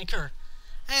that can occur.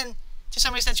 And to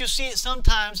some extent, you'll see it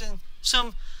sometimes in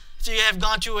some. If you have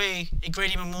gone to a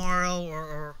Grady Memorial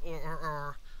or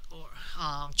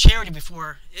charity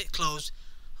before it closed,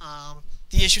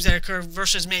 the issues that occur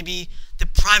versus maybe the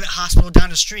private hospital down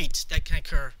the street that can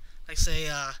occur, like say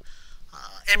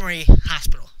Emory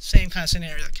Hospital, same kind of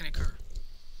scenario that can occur.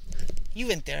 You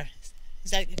went there.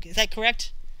 Is that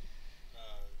correct?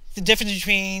 The difference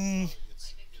between. It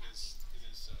is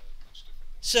much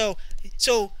different.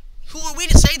 So who are we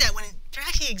to say that when there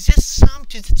actually exists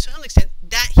to some extent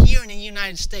that here in the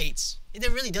United States? There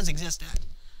really does exist that.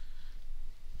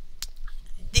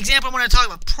 The example I want to talk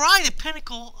about, probably the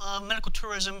pinnacle of medical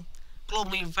tourism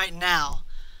globally right now,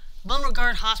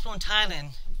 Bumrungrad Hospital in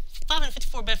Thailand,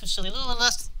 554 bed facility, a little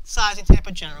less size than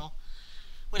Tampa General,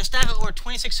 with a staff of over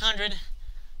 2,600.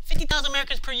 50,000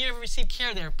 Americans per year receive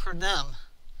care there per them.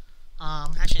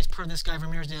 Actually, it's per this guy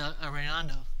Ramirez de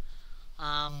Arellano.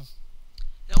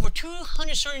 Over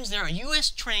 200 surgeons there are U.S.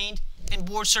 trained and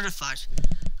board certified.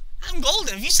 I'm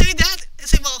golden. If you say that, I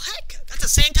say, well, heck, that's the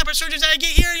same type of surgeons that I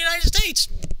get here in the United States.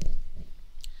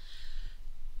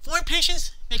 Foreign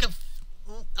patients make up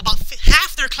about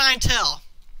half their clientele.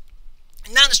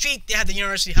 And down the street, they have the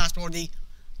university hospital, or the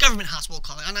government hospital, we'll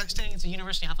call it. I'm not saying it's a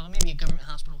university hospital, maybe a government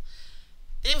hospital.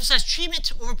 They emphasize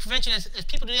treatment over prevention as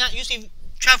people do not usually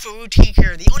travel for routine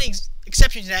care. The only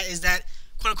exception to that is that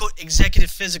quote-unquote executive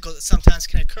physical that sometimes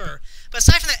can occur. But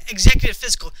aside from that executive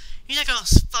physical, you're not going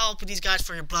to follow up with these guys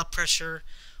for your blood pressure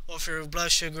or for your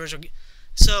blood sugars.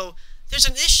 So there's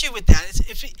an issue with that.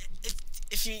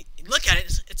 If you look at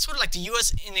it, it's sort of like the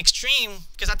U.S. in extreme,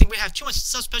 because I think we have too much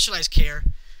subspecialized care,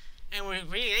 and we're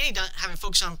really not having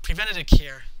focus on preventative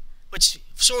care, which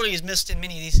sorely is missed in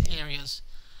many of these areas.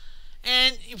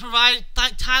 And you provide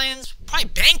Thailand's, probably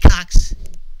Bangkok's,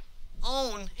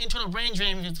 own internal brain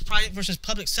drain private versus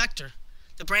public sector.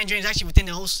 The brain drain is actually within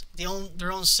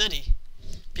their own city,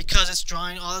 because it's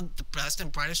drawing all of the best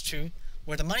and brightest to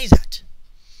where the money's at.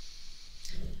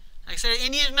 Like I said,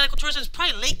 India's medical tourism is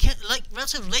probably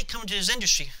relatively late coming to this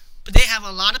industry, but they have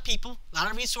a lot of people, a lot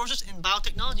of resources, and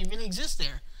biotechnology really exists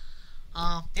there.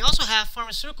 They also have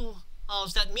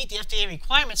pharmaceuticals that meet the FDA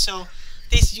requirements, so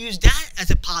they use that as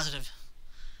a positive,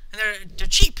 and they're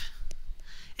cheap.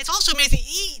 It's also amazing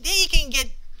they can get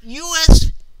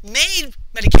U.S. made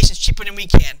medications cheaper than we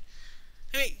can.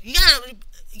 I mean, you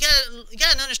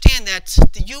gotta understand that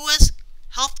the U.S.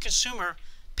 health consumer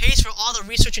pays for all the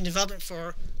research and development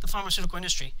for the pharmaceutical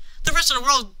industry. The rest of the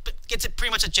world gets it pretty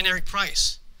much at generic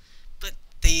price, but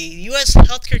the U.S.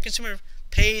 healthcare consumer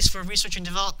pays for research and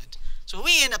development. So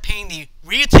we end up paying the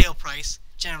retail price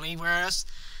generally, whereas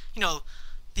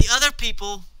the other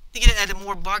people, they get it at a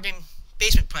more bargain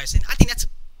basement price, and I think that's a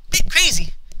bit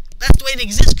crazy. That's the way it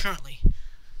exists currently.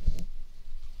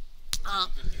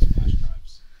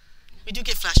 We do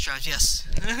get flash drives, yes.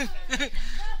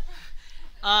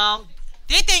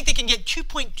 They think they can get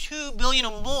 2.2 billion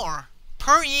or more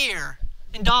per year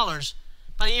in dollars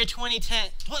by the year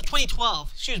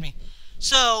 2012. Excuse me.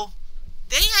 So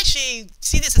they actually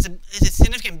see this as a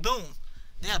significant boom.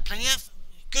 They have plenty of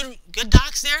good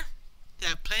docs there. They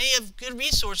have plenty of good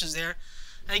resources there.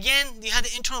 And again, you have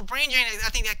the internal brain drain. I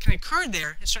think that can occur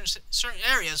there in certain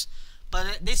areas,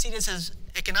 but they see this as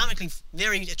economically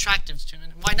very attractive to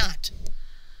them. Why not?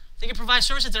 They can provide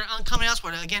services that are uncommon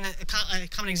elsewhere. Again, a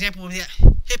common example would be that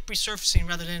hip resurfacing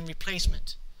rather than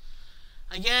replacement.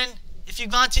 Again, if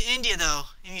you've gone to India, though,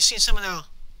 and you've seen some of the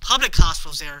public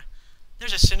hospitals there,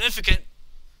 there's a significant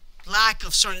lack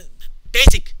of certain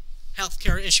basic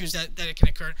healthcare issues that can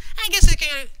occur. And I guess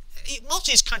most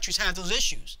of these countries have those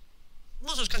issues.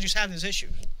 Most of those countries have those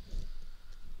issues.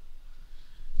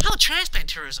 How about transplant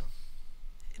tourism?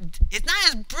 It's not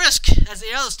as brisk as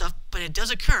the other stuff, but it does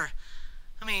occur.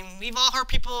 I mean, we've all heard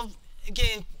people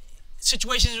getting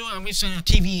situations when we've seen on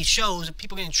TV shows of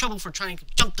people getting in trouble for trying to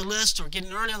jump the list or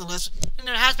getting early on the list, and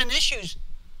there has been issues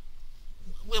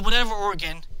with whatever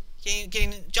organ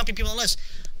jumping people on the list.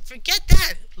 Forget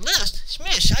that list,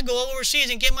 smish. I go overseas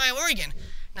and get my organ.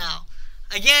 Now,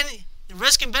 again, the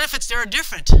risk and benefits there are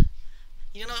different.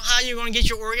 You know how you're going to get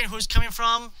your organ, who's coming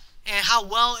from, and how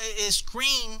well it is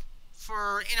screened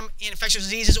for infectious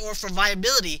diseases or for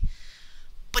viability.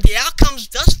 But the outcomes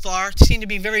thus far seem to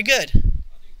be very good.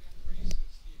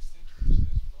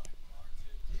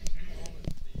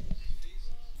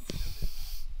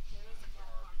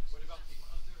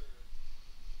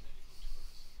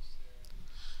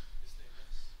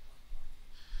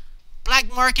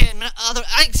 Black market and other.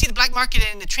 I can see the black market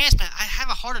in the transplant. I have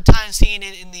a harder time seeing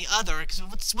it in the other. Because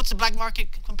what's the black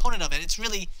market component of it? It's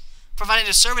really providing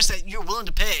a service that you're willing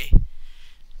to pay.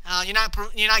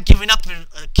 You're not giving up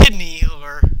a kidney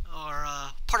or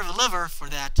part of a liver for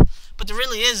that. But there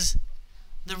really is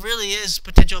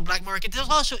potential black market. There's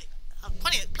also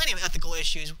plenty of ethical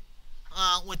issues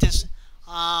with this.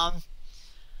 The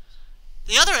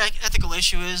other ethical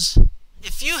issue is,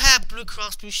 if you have Blue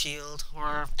Cross Blue Shield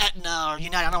or Aetna or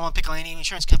United, I don't want to pick on any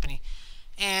insurance company,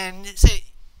 and say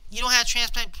you don't have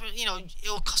transplant,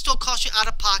 it'll still cost you out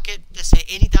of pocket, let's say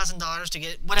 $80,000 to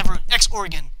get whatever X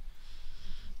organ.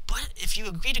 But if you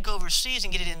agree to go overseas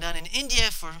and get it done in India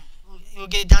you'll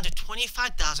get it down to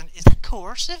 $25,000. Is that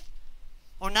coercive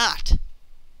or not? So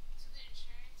the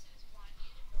insurances want you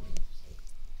to go overseas?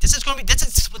 This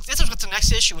is what the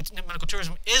next issue with medical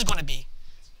tourism is going to be.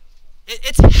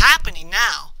 It's happening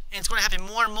now, and it's going to happen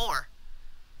more and more.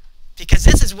 Because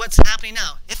this is what's happening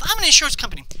now. If I'm an insurance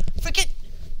company, forget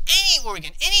any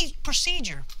organ, any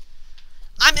procedure.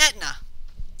 I'm Aetna.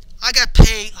 I got to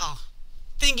pay,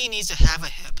 Thingy needs to have a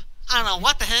hip. I don't know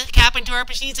what the heck happened to her,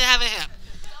 but she needs to have a hip.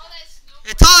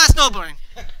 It's all that snowboarding.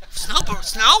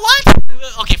 Snow what?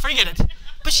 Okay, forget it.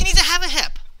 But she needs to have a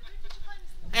hip.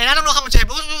 And I don't know how much,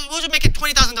 we'll just make it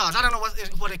 $20,000. I don't know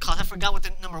what it costs. I forgot what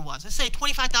the number was. Let's say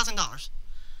 $25,000.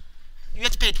 You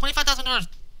have to pay $25,000.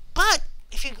 But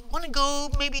if you want to go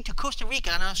maybe to Costa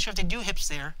Rica, I'm not sure if they do hips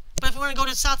there, but if you want to go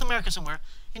to South America somewhere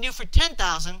and do it for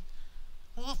 $10,000,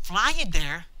 we'll fly you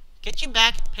there, get you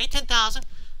back, pay $10,000.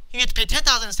 You have to pay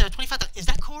 $10,000 instead of $25,000. Is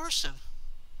that coercive?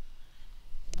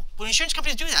 Will insurance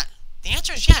companies do that? The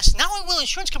answer is yes. Not only will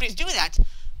insurance companies do that,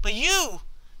 but you,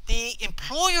 the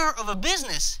employer of a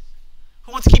business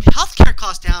who wants to keep healthcare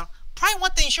costs down, probably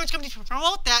want the insurance company to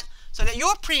promote that so that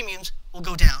your premiums will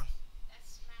go down.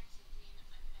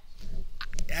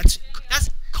 That's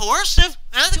coercive.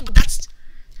 But that's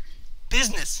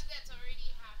business. That's already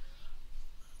happening.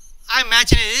 I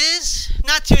imagine it is.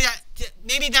 Not to that.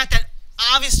 Maybe not that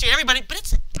obvious to everybody,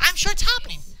 but I'm sure it's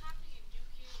happening. It's happening in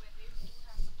UK where they do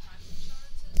have some private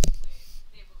insurances where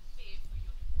they will pay for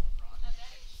you to go abroad. That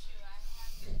is true. I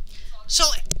have. So,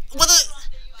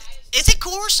 is it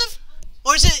coercive,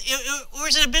 or is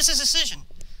it a business decision?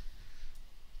 I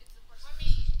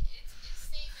mean, it's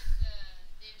saying that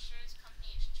the insurance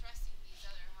company is trusting these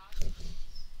other hospitals,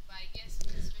 but I guess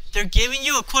especially They're giving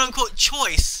you a quote-unquote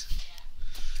choice.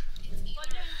 it's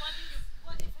But either. then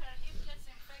what if her hip gets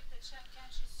infected? Can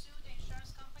she sue the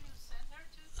insurance company who sent her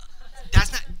to?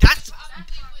 That's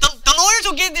the lawyers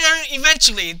will get there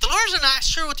eventually. The lawyers are not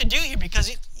sure what to do here because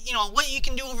what you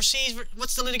can do overseas.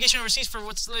 What's the litigation overseas for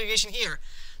what's the litigation here?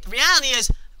 The reality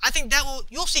is, I think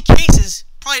you'll see cases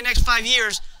probably in the next 5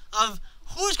 years of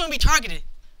who's going to be targeted.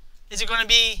 Is it going to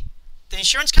be the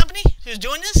insurance company who's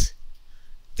doing this,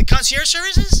 the concierge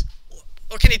services,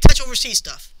 or can they touch overseas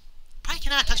stuff? Probably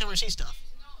cannot touch overseas stuff.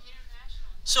 There's no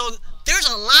international. So there's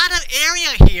a lot of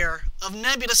area here, of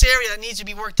nebulous area that needs to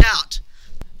be worked out.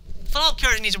 Follow-up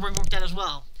care needs to be worked out as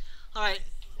well. All right.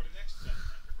 For the next step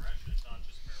in progression, it's not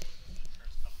just merely that the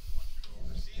insurance company wants you to go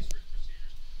overseas for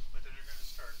procedures, but then they're going to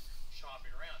start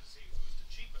shopping around to see who's the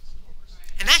cheapest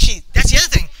overseas. And actually, that's the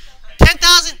other thing.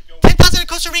 10,000 in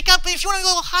Costa Rica, but if you want to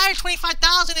go higher,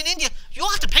 25,000 in India, you'll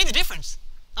have to pay the difference.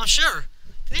 I'm sure.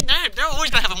 They're always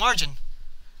going to have a margin.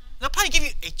 They'll probably give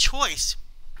you a choice,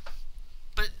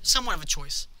 but somewhat of a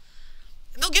choice.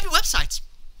 And they'll give you websites.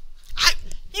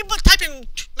 You type in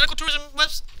medical tourism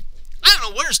websites. I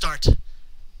don't know where to start,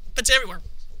 but it's everywhere.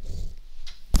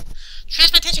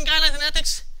 Transplantation guidelines and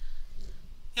ethics.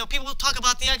 People talk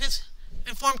about the ethics.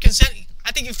 Informed consent.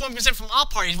 I think informed consent from all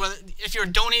parties, whether if you're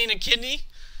donating a kidney,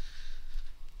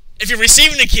 if you're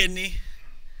receiving a kidney,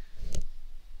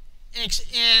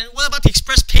 and what about the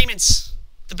express payments,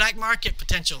 the black market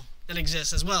potential that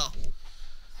exists as well.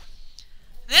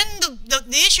 Then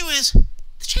the issue is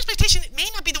the transplantation may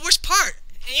not be the worst part,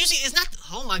 and usually it's not.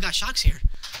 Oh my gosh, Shock's here.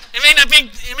 It may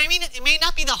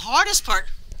not be the hardest part.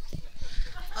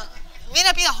 may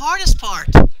not be the hardest part.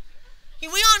 We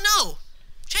all know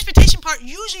transportation part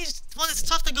usually is one of the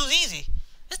stuff that goes easy.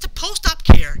 That's the post-op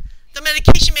care, the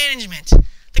medication management,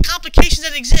 the complications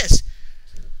that exist.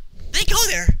 They go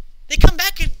there. They come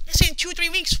back in, let's say, in 2 or 3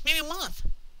 weeks, maybe a month.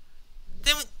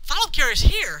 Then follow-up care is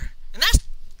here. And that's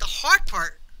the hard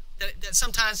part that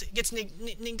sometimes gets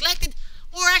neglected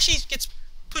or actually gets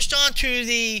pushed on to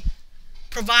the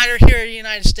provider here in the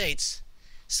United States.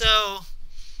 So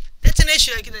that's an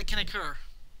issue that can occur.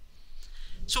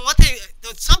 So what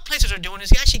some places are doing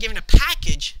is actually giving a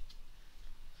package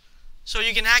so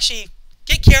you can actually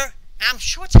get care. And I'm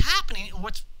sure what's happening, or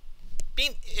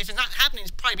if it's not happening,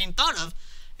 it's probably being thought of,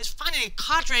 is finding a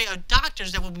cadre of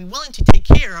doctors that will be willing to take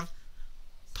care of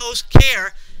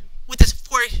post-care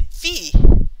for a fee.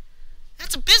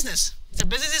 That's a business. It's a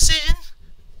business decision.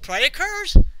 Probably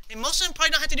occurs, and most of them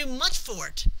probably don't have to do much for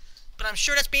it. But I'm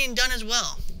sure that's being done as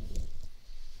well.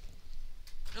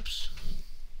 Oops.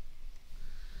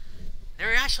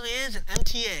 There actually is an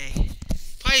MTA.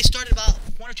 Probably started about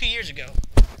 1 or 2 years ago.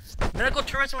 Medical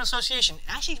Tourism Association.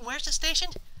 Actually, where's the station?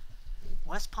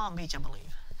 West Palm Beach, I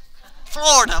believe.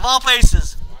 Florida, of all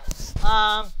places.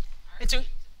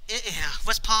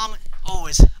 West Palm,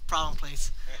 always a problem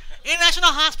place.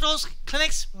 International hospitals,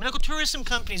 clinics, medical tourism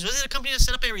companies. Those are the companies that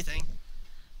set up everything.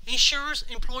 Insurers,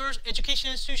 employers, education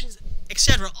institutions,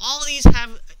 etc. All of these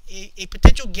have a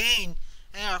potential gain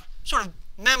and are sort of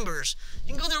members.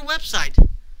 You can go to their website.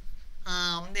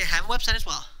 They have a website as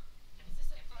well.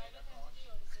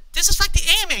 This is like the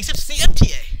AMA, except it's the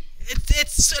MTA.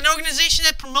 It's an organization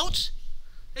that promotes.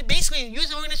 They basically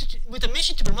use an organization with a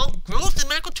mission to promote growth in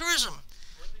medical tourism.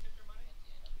 Where do they get their money?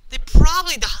 They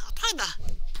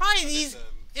probably these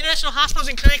international hospitals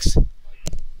and clinics. I've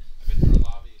been through a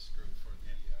lobbyist group for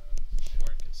the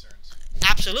foreign concerns.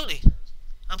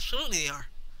 Absolutely they are.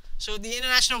 So the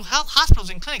international health hospitals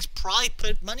and clinics probably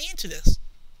put money into this.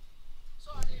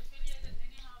 So are they affiliated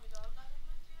anyhow with our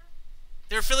government here?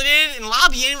 They're affiliated in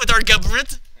lobbying with our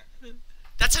government.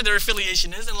 That's how their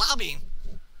affiliation is, in lobbying.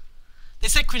 They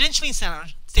set credentialing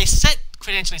centers.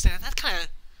 That's kind of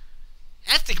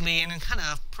ethically and kind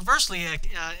of perversely an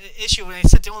issue when they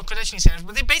set their own credentialing centers.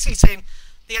 But they're basically saying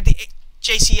they got the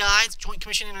JCI, Joint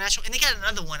Commission International, and they got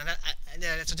another one. And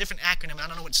that's a different acronym. I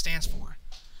don't know what it stands for.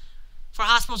 For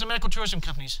hospitals and medical tourism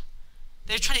companies.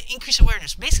 They're trying to increase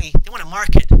awareness. Basically, they want to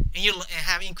market and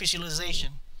have increased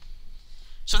utilization.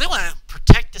 So they want to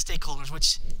protect the stakeholders,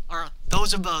 which are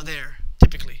those above there,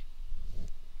 typically.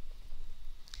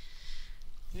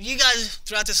 You guys,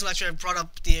 throughout this lecture, have brought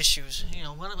up the issues.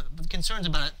 What are the concerns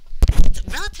about it? It's a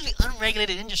relatively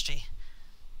unregulated industry.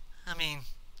 I mean,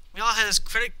 we all had this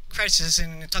credit crisis,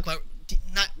 and talk about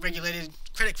not regulated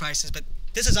credit crisis, but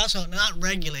this is also not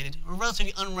regulated, or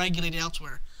relatively unregulated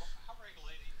elsewhere. Well, how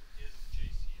regulated is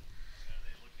JCI? Are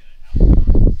they looking at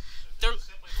outcomes? They're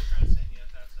simply looking at saying, yeah,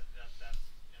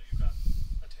 you've got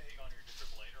a tag on your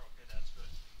defibrillator, okay, that's good.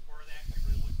 Or are they actually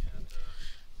really looking at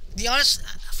The honest,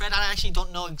 Fred, I actually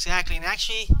don't know exactly. And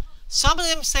actually, some of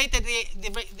them say that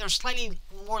they're slightly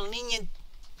more lenient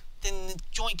than the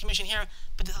Joint Commission here,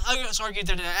 but the others argue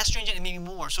that they're as stringent and maybe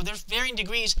more. So there's varying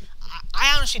degrees.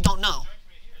 I honestly don't know.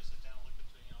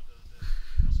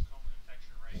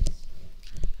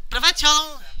 But if I tell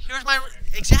them, here's my...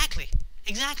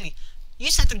 Exactly.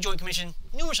 You sat through the Joint Commission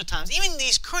numerous of times, even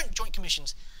these current Joint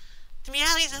Commissions. The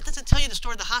reality is that doesn't tell you the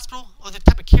story of the hospital or the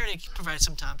type of care they provide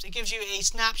sometimes. It gives you a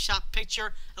snapshot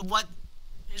picture of what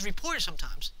is reported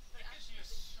sometimes. It gives you a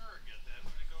surrogate that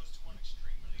when it goes to one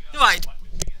extreme, Right.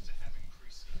 It begins to have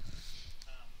increasing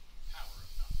power,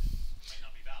 if not. It may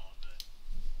not be valid, but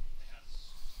it has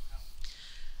power.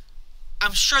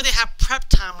 I'm sure they have prep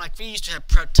time like we used to have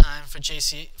prep time for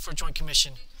Joint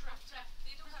Commission.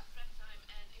 They do have prep time,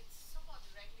 and it's somewhat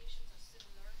the regulations are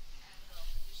similar, and the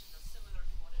conditions are similar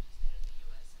to what it is there in the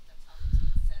U.S., and that's how it's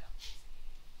set up, basically.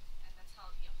 And that's how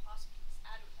the hospitals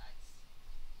advertise.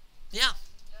 Yeah.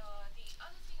 And the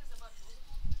other thing is about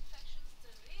nosocomial infections.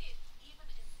 The rate, even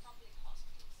in public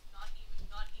hospitals, not even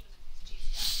in these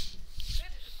JCI,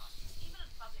 accredited hospitals, even in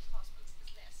public hospitals,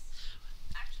 is less.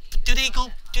 Actually, Do they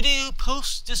do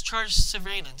post-discharge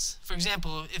surveillance? For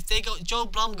example, if Joe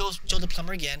the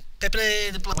plumber again, Pepe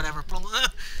the plumber, whatever, plumber.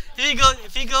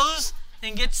 if he goes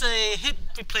and gets a hip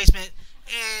replacement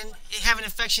and have an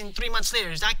infection 3 months later,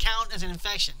 does that count as an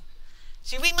infection?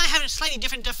 See, we might have slightly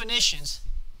different definitions.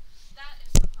 that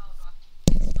is somehow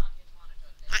it's not being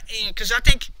monitored. Because I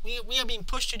think we are being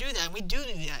pushed to do that, and we do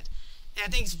that. And I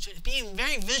think being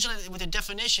very vigilant with the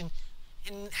definition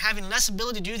and having less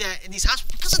ability to do that in these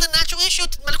hospitals because of the natural issue of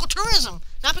medical tourism,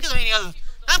 not because of any other,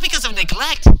 not because of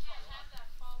neglect.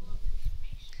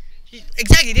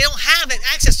 Exactly, they don't have that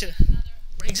access to.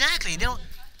 Exactly, they don't.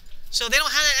 So they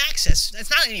don't have that access. That's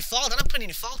not any fault. I'm not putting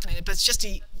any fault in it, but it's just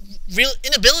the real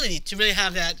inability to really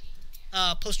have that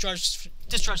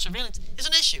post-discharge surveillance is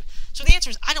an issue. So the answer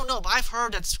is I don't know, but I've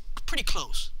heard that's pretty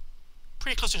close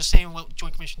to the same what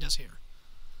Joint Commission does here.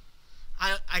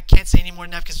 I can't say any more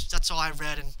than that because that's all I've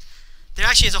read, and there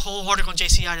actually is a whole article on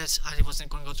JCI that I wasn't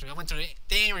going to go through. I went through it.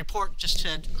 The annual report just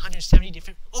said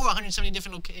over 170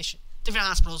 different locations, different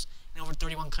hospitals in over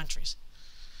 31 countries.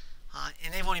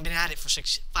 And they've only been at it for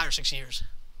 5 or 6 years.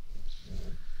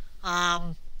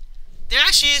 There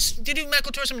actually is, to do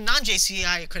medical tourism in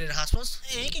non-JCI accredited hospitals.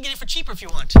 Yeah, you can get it for cheaper if you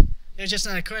want. They're just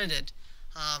not accredited.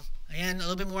 Again, a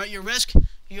little bit more at your risk.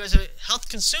 You as a health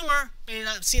consumer may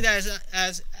not see that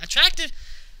as attractive,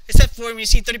 except for when you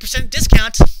see 30%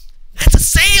 discount. That's a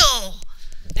sale!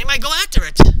 They might go after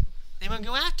it.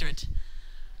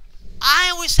 I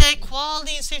always say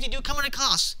quality and safety do come at a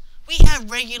cost. We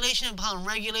have regulation upon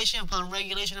regulation upon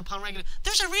regulation upon regulation.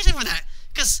 There's a reason for that.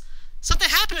 Because something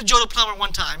happened to Joe the Plumber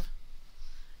one time.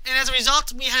 And as a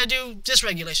result, we had to do this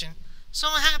regulation.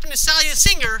 Something happened to Sally the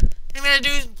Singer, and we had to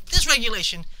do this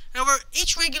regulation. And over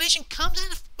each regulation comes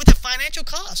with a financial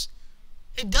cost.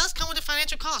 It does come with a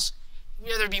financial cost.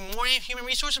 Whether it be more human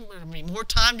resources, whether it be more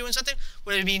time doing something,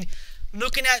 whether it be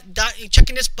looking at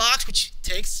checking this box, which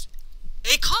takes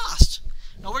a cost.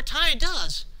 And over time, it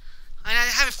does. And I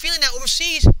have a feeling that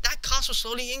overseas, that cost will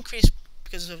slowly increase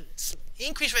because of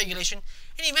increased regulation,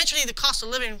 and eventually the cost of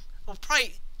living will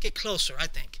probably get closer, I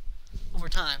think, over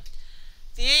time.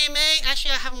 The AMA,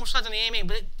 actually I have more slides on the AMA,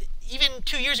 but even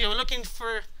 2 years ago, we're looking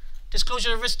for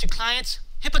disclosure of risk to clients,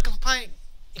 HIPAA-compliant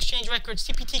exchange records,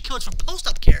 CPT codes for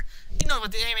post-op care. You know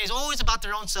what the AMA is always about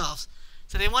their own selves.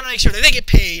 So they want to make sure that they get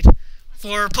paid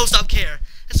for post-op care.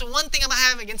 And so one thing I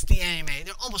have against the AMA,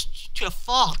 they're almost to a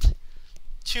fault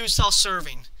too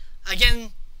self-serving.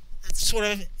 Again, it's sort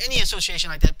of any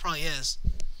association like that probably is.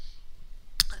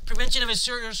 Prevention of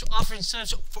insurers offering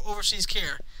incentives for overseas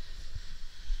care.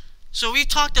 So we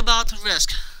talked about the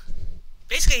risk.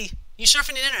 Basically, you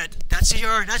surfing the internet. That's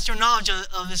your knowledge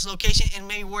of this location and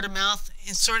maybe word of mouth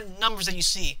and certain numbers that you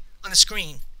see on the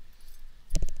screen.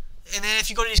 And then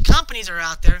if you go to these companies that are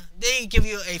out there, they give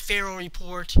you a favorable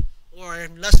report or a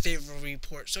less favorable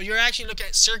report. So you're actually looking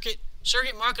at surrogate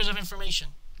markers of information.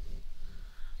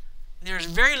 There's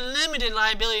very limited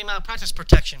liability and malpractice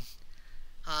protection.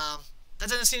 That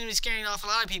doesn't seem to be scaring off a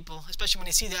lot of people, especially when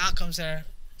they see the outcomes that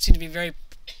seem to be very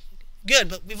good.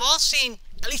 But we've all seen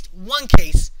at least one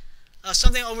case of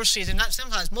something overseas, and not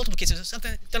sometimes multiple cases,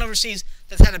 something done overseas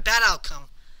that's had a bad outcome,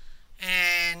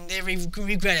 and they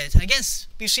regret it. I guess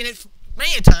we've seen it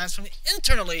many times from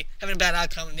internally having a bad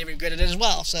outcome, and they regret it as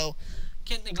well. So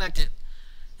can't neglect it.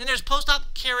 Then there's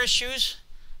post-op care issues.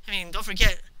 I mean, don't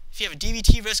forget, if you have a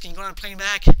DVT risk and you go on a plane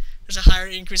back, there's a higher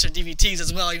increase of DVTs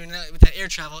as well, even with that air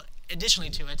travel additionally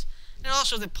to it. And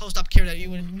also the post-op care that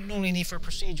you would normally need for a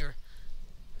procedure.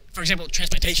 For example,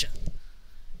 transplantation.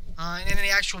 And then the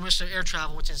actual risk of air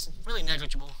travel, which is really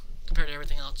negligible compared to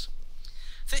everything else.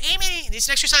 So AMA, these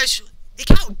exercise, they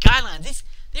came out with guidelines.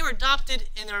 They were adopted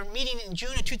in their meeting in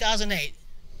June of 2008.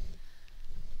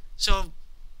 So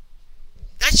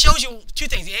that shows you two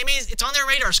things. The AMA, it's on their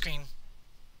radar screen.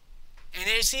 And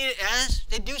they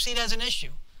do see it as an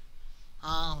issue.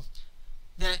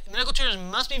 That medical tourism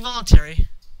must be voluntary.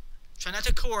 Try not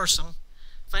to coerce them.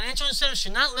 Financial incentives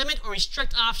should not limit or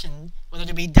restrict options, whether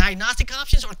they be diagnostic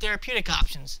options or therapeutic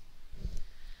options.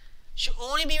 Should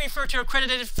only be referred to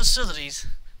accredited facilities.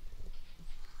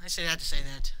 I say that to say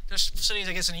that. There's facilities,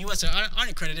 I guess, in the U.S. that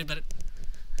aren't accredited, but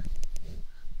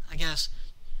I guess.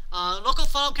 Local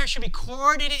follow-up care should be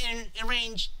coordinated and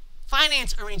arranged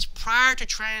prior to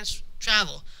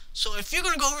travel. So if you're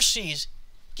going to go overseas,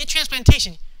 get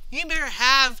transplantation, you better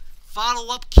have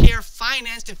follow-up care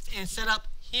financed and set up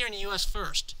here in the U.S.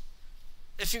 first.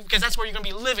 Because that's where you're going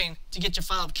to be living to get your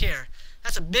follow-up care.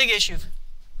 That's a big issue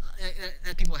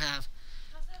that people have.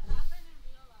 Does that happen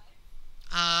in real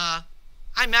life?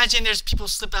 I imagine there's people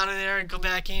slip out of there and go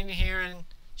back in here and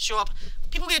show up.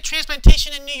 People get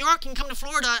transplantation in New York and come to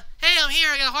Florida. Hey, I'm here.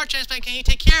 I got a heart transplant. Can you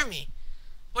take care of me?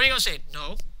 What are you going to say?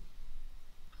 No.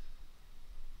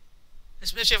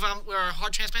 Especially if we're a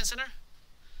heart transplant center.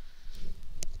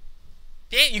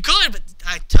 Yeah, you could, but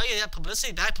I tell you that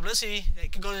publicity, bad publicity,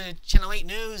 it could go to Channel 8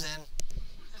 News, and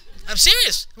I'm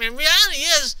serious. I mean, reality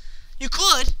is, you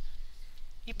could.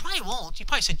 You probably won't. You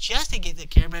probably suggest they get the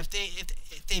care, but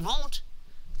if they won't,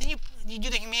 then you do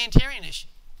the humanitarian issue.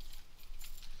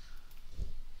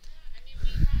 I mean, we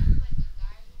had like a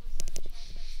guy who was on a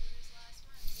transplant service last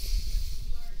month. He was from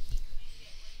New York. He couldn't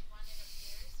get what he wanted up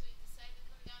there, so he decided to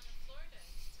come down to Florida.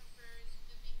 He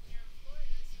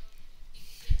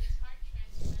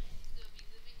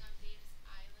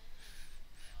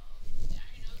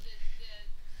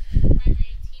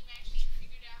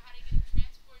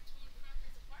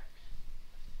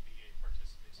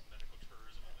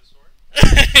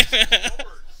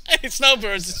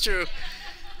Snowbirds, it's true.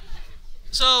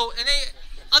 So, and they,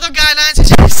 other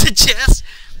guidelines suggest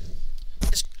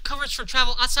is coverage for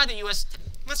travel outside the U.S.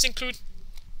 must include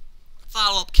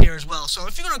follow-up care as well. So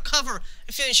if you're going to cover,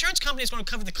 if the insurance company is going to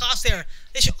cover the cost there,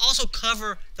 they should also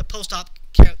cover the post-op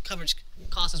care coverage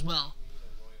cost as well.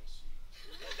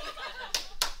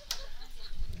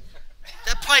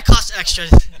 That probably costs extra.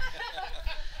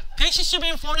 Patients should be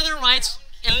informed of their rights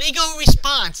and legal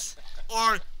response,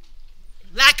 or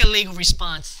lack of legal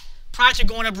response, prior to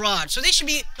going abroad. So they should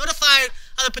be notified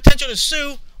of the potential to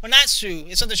sue or not sue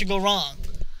if something should go wrong.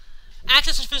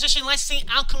 Access to physician licensing,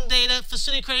 outcome data,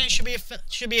 facility credit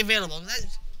should be available.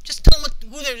 Just tell them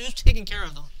who's taking care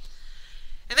of them.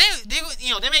 And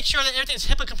they make sure that everything's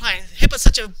HIPAA compliant. HIPAA is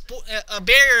such a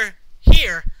barrier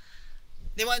here.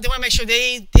 They want to make sure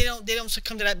they don't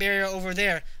succumb to that barrier over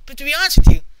there. But to be honest with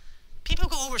you, people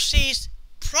go overseas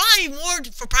probably more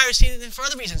for privacy than for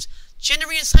other reasons. Gender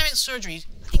reassignment surgery,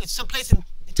 I think it's someplace in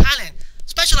Thailand,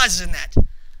 specializes in that.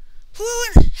 Who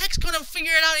in the heck's going to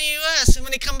figure it out in the U.S.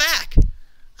 when they come back?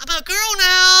 I'm a girl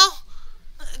now.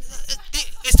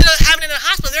 Instead of having it in a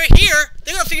hospital, they're here.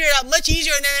 They're going to figure it out much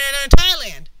easier than in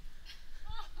Thailand.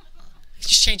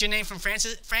 Just change your name from Frank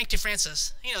to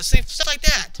Francis. Stuff like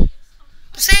that.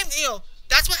 The same,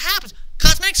 that's what happens.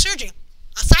 Cosmetic surgery,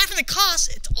 aside from the cost,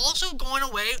 it's also going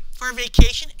away for a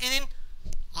vacation and then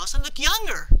also look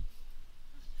younger.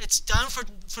 It's done for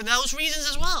those reasons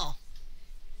as well.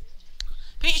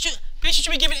 Patients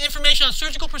should be given information on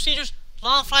surgical procedures,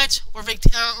 long flights, or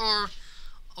vacation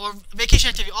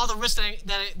activity, all the risks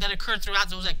that occur throughout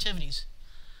those activities.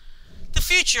 The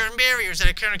future and barriers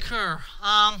that can occur.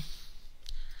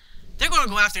 They're going to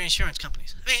go after insurance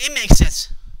companies. I mean, it makes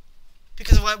sense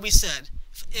because of what we said.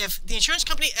 If the insurance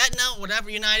company, Aetna,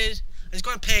 whatever, United, is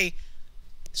going to pay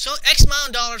X amount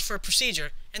of dollars for a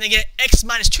procedure, and they get X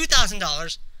minus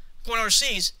 $2,000 going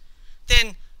overseas,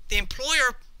 then the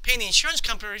employer paying the insurance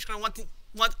company is going to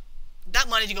want that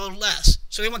money to go less.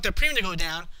 So they want their premium to go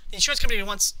down. The insurance company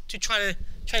wants to try to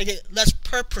get less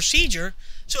per procedure.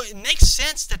 So it makes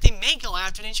sense that they may go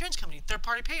after the insurance company,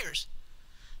 third-party payers.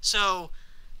 So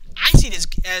I see this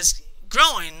as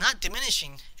growing, not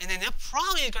diminishing. And then there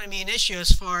probably is going to be an issue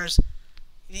as far as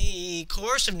the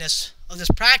coerciveness of this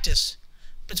practice.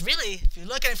 But really, if you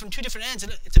look at it from two different ends,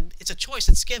 it's a choice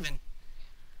that's given.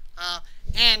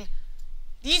 And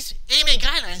these AMA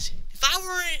guidelines, if I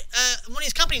were one of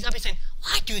these companies, I'd be saying,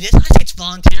 well, I do this. I think it's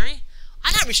voluntary.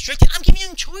 I'm not restricted. I'm giving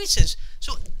them choices.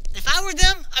 So if I were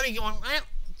them, I'd be going right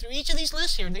through each of these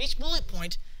lists here, each bullet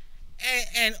point,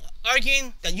 and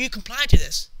arguing that you comply to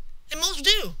this. And most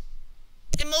do.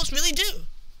 And most really do.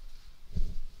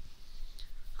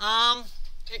 I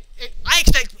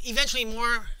expect eventually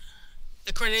more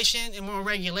accreditation and more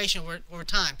regulation over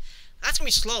time. That's going to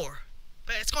be slower,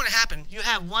 but it's going to happen. You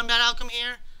have one bad outcome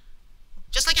here,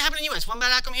 just like it happened in the U.S. One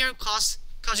bad outcome here causes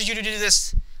you to do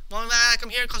this. One bad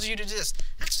outcome here causes you to do this.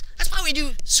 That's why we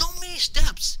do so many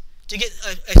steps to get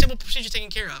a simple procedure taken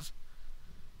care of.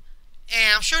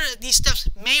 And I'm sure that these steps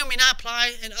may or may not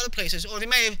apply in other places, or they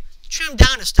may have trimmed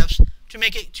down the steps to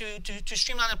make it to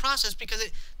streamline the process because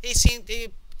they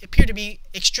appear to be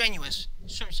extraneous in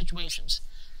certain situations.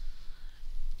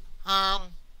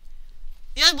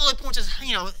 The other bullet point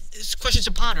is questions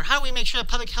to ponder. How do we make sure that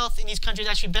public health in these countries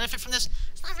actually benefit from this?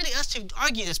 It's not really us to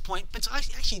argue this point, but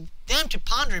it's actually them to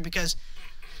ponder, because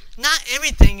not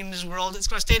everything in this world is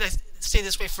going to stay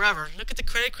this way forever. Look at the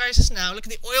credit crisis now. Look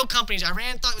at the oil companies.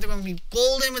 Iran thought they were going to be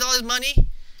golden with all this money.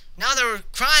 Now they're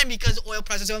crying because oil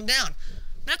prices are going down.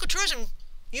 Medical tourism,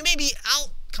 you may be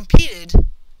out-competed,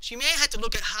 so you may have to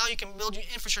look at how you can build your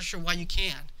infrastructure while you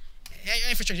can.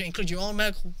 Infrastructure includes your own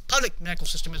public medical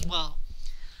system as well.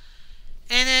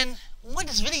 And then, what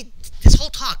does this whole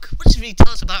talk really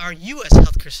tell us about our U.S.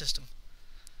 healthcare system?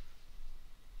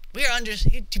 We are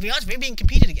to be honest, we're being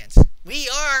competed against. We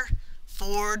are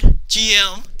Ford,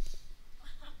 GM,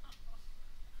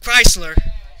 Chrysler.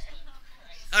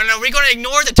 I don't know, we're going to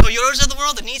ignore the Toyotas of the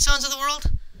world, the Nissans of the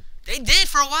world? They did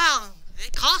for a while.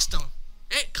 It cost them.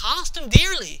 It cost them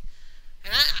dearly.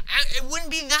 And it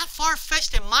wouldn't be that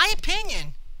far-fetched, in my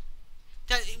opinion,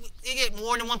 that they get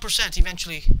more than 1%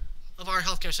 eventually of our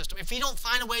healthcare system. If we don't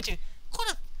find a way to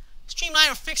streamline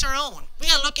or fix our own, we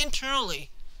got to look internally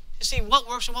to see what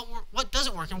works and what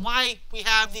doesn't work, and why we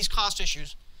have these cost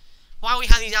issues, why we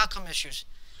have these outcome issues.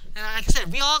 And like I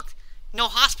said, we all know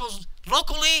hospitals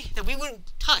locally that we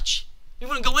wouldn't touch. We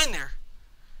wouldn't go in there.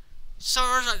 So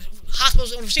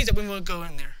hospitals overseas that we wouldn't go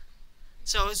in there.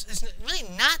 So it's really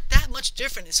not that much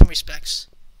different in some respects.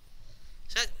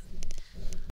 So